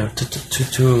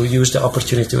use the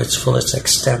opportunity to its fullest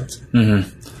extent.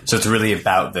 Mm-hmm. So it's really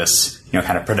about this,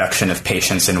 kind of production of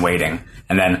patience and waiting.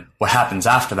 And then what happens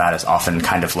after that is often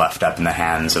kind of left up in the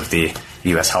hands of the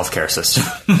U.S. healthcare system.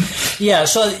 Yeah.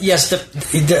 So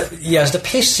the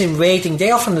patients in waiting,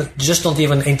 they often just don't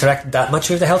even interact that much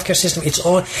with the healthcare system. It's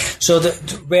all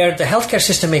where the healthcare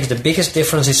system makes the biggest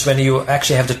difference is when you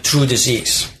actually have the true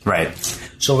disease. Right.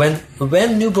 So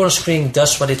when newborn screening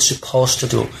does what it's supposed to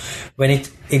do, when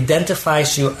it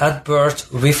identifies you at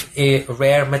birth with a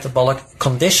rare metabolic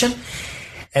condition,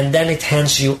 and then it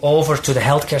hands you over to the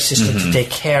healthcare system to take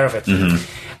care of it. Mm-hmm.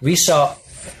 We saw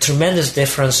tremendous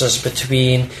differences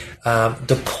between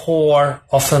the poor,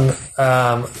 often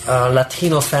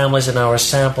Latino families in our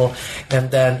sample,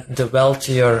 and then the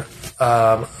wealthier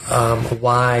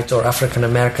white or African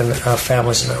American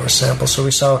families in our sample. So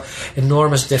we saw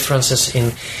enormous differences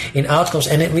in outcomes,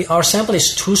 and our sample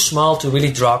is too small to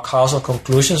really draw causal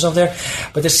conclusions of there,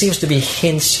 but there seems to be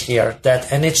hints here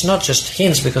that, and it's not just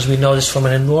hints because we know this from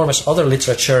an enormous other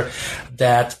literature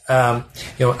that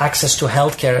access to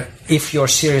healthcare, if you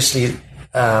have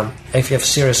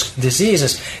serious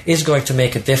diseases, is going to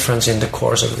make a difference in the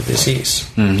course of the disease.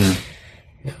 Mm-hmm.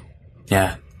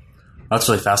 Yeah. That's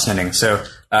really fascinating. So,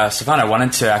 Stefan, I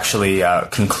wanted to actually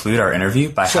conclude our interview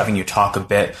by having you talk a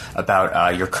bit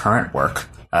about your current work.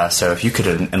 So if you could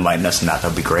enlighten us on that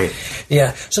would be great.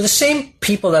 Yeah. So the same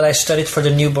people that I studied for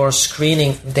the newborn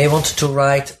screening, they wanted to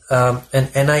write an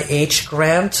NIH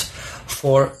grant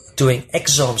for doing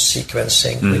exome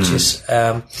sequencing, which is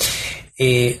a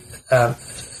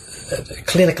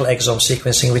clinical exome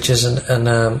sequencing, which is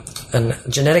an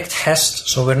genetic test.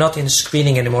 So we're not in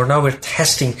screening anymore. Now we're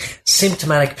testing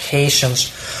symptomatic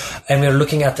patients, and we're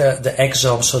looking at the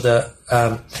exome, so the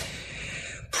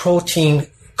protein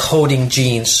coding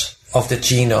genes of the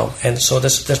genome. And so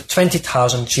there's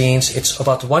 20,000 genes. It's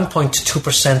about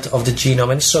 1.2% of the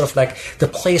genome, and it's sort of like the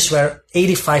place where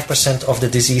 85% of the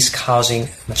disease-causing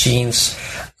genes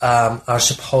are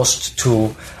supposed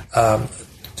to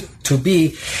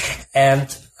be. And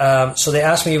so they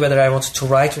asked me whether I wanted to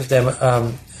write with them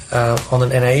on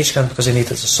an NIH grant because they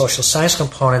needed a social science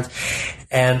component.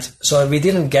 And so we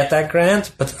didn't get that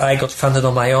grant, but I got funded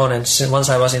on my own. And once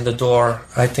I was in the door,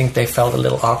 I think they felt a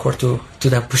little awkward to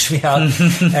then push me out.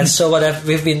 And so what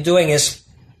we've been doing is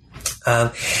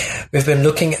we've been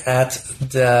looking at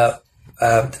the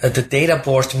data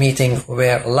board meeting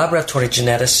where laboratory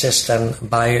geneticists and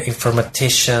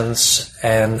bioinformaticians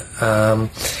and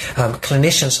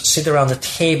clinicians sit around the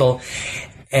table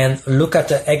and look at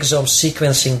the exome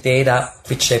sequencing data,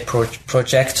 which they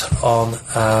project on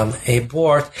a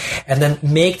board, and then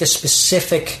make the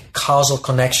specific causal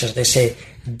connections. They say,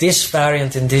 this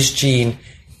variant in this gene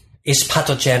is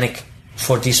pathogenic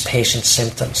for these patients'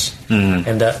 symptoms. Mm-hmm.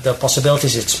 And the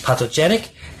possibilities, it's pathogenic,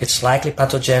 it's likely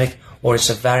pathogenic, or it's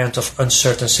a variant of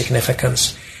uncertain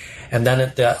significance. And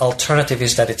then the alternative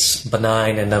is that it's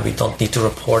benign and that we don't need to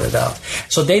report it out.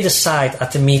 So they decide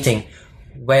at the meeting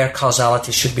where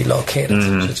causality should be located.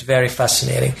 Mm-hmm. So it's very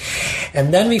fascinating.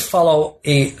 And then we follow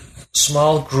a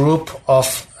small group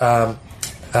of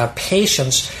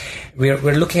patients. We're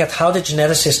looking at how the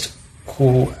geneticists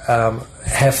who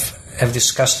have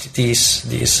discussed these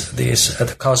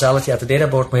the causality at the data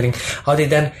board meeting, how they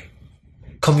then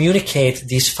communicate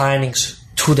these findings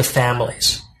to the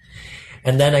families.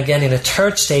 And then again, in a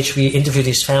third stage, we interview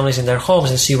these families in their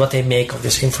homes and see what they make of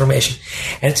this information.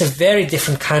 And it's a very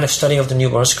different kind of study of the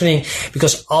newborn screening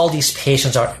because all these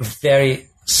patients are very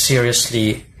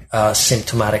seriously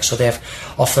symptomatic. So they have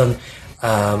often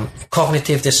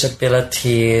cognitive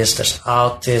disabilities, there's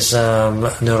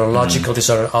autism, neurological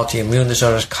disorder, autoimmune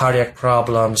disorders, cardiac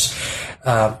problems,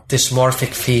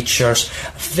 dysmorphic features,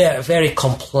 very, very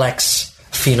complex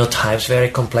phenotypes, very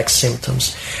complex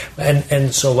symptoms.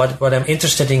 And so what I'm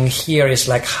interested in here is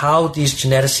like how these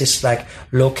geneticists like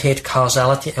locate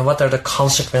causality and what are the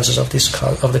consequences of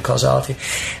the causality.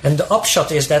 And the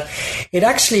upshot is that it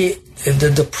actually,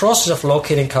 the process of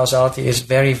locating causality is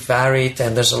very varied,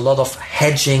 and there's a lot of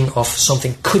hedging of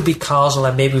something could be causal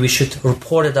and maybe we should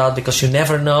report it out because you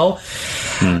never know.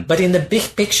 But in the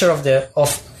big picture of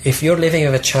if you're living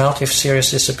with a child with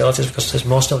serious disabilities, because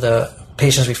most of the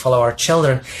patients we follow are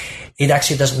children, it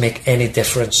actually doesn't make any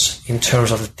difference in terms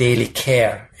of the daily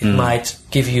care. It might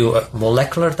give you a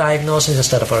molecular diagnosis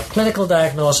instead of a clinical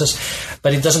diagnosis,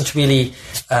 but it doesn't really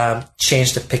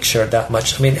change the picture that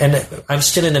much. I mean, and I'm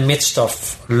still in the midst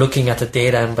of looking at the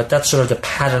data, but that's sort of the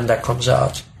pattern that comes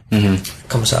out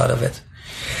of it.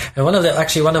 And one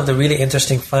of the really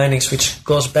interesting findings, which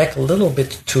goes back a little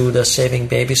bit to the Saving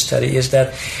Babies study, is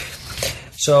that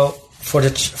so for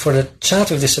the child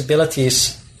with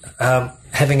disabilities,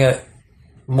 having a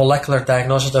molecular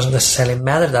diagnosis doesn't necessarily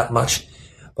matter that much,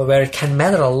 but where it can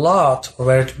matter a lot, or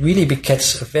where it really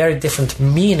gets a very different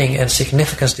meaning and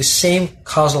significance, the same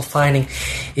causal finding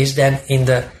is then in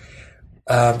the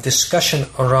discussion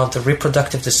around the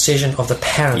reproductive decision of the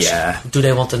parents. Yeah. Do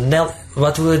they want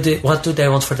what do they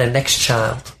want for their next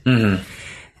child? Mm-hmm.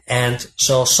 And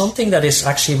so something that is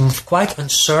actually quite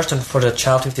uncertain for the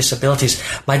child with disabilities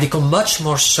might become much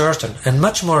more certain and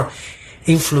much more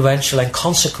influential and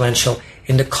consequential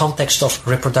in the context of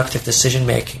reproductive decision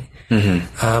making.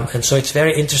 Mm-hmm. And so it's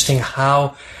very interesting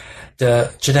how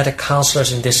the genetic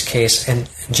counselors in this case and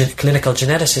clinical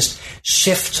geneticists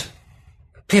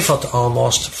pivot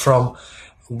almost from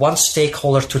one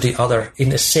stakeholder to the other in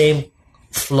the same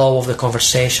flow of the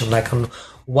conversation. Like on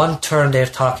one turn, they're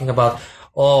talking about,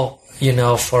 for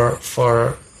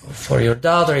your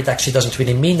daughter, it actually doesn't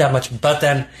really mean that much. But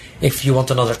then if you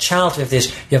want another child with this,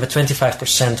 you have a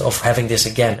 25% of having this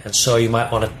again. And so you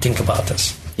might want to think about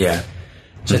this. Yeah.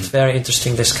 So it's very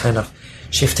interesting, this kind of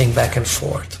shifting back and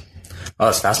forth. Oh,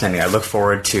 that's fascinating. I look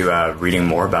forward to reading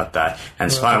more about that.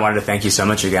 And Stefan, I wanted to thank you so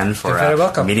much again for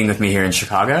meeting with me here in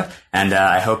Chicago. And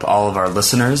I hope all of our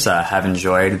listeners have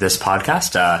enjoyed this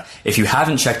podcast. If you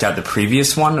haven't checked out the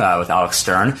previous one with Alex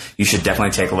Stern, you should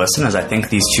definitely take a listen, as I think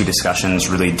these two discussions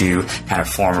really do kind of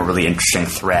form a really interesting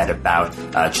thread about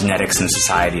genetics and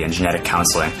society and genetic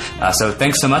counseling. So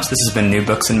thanks so much. This has been New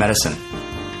Books in Medicine.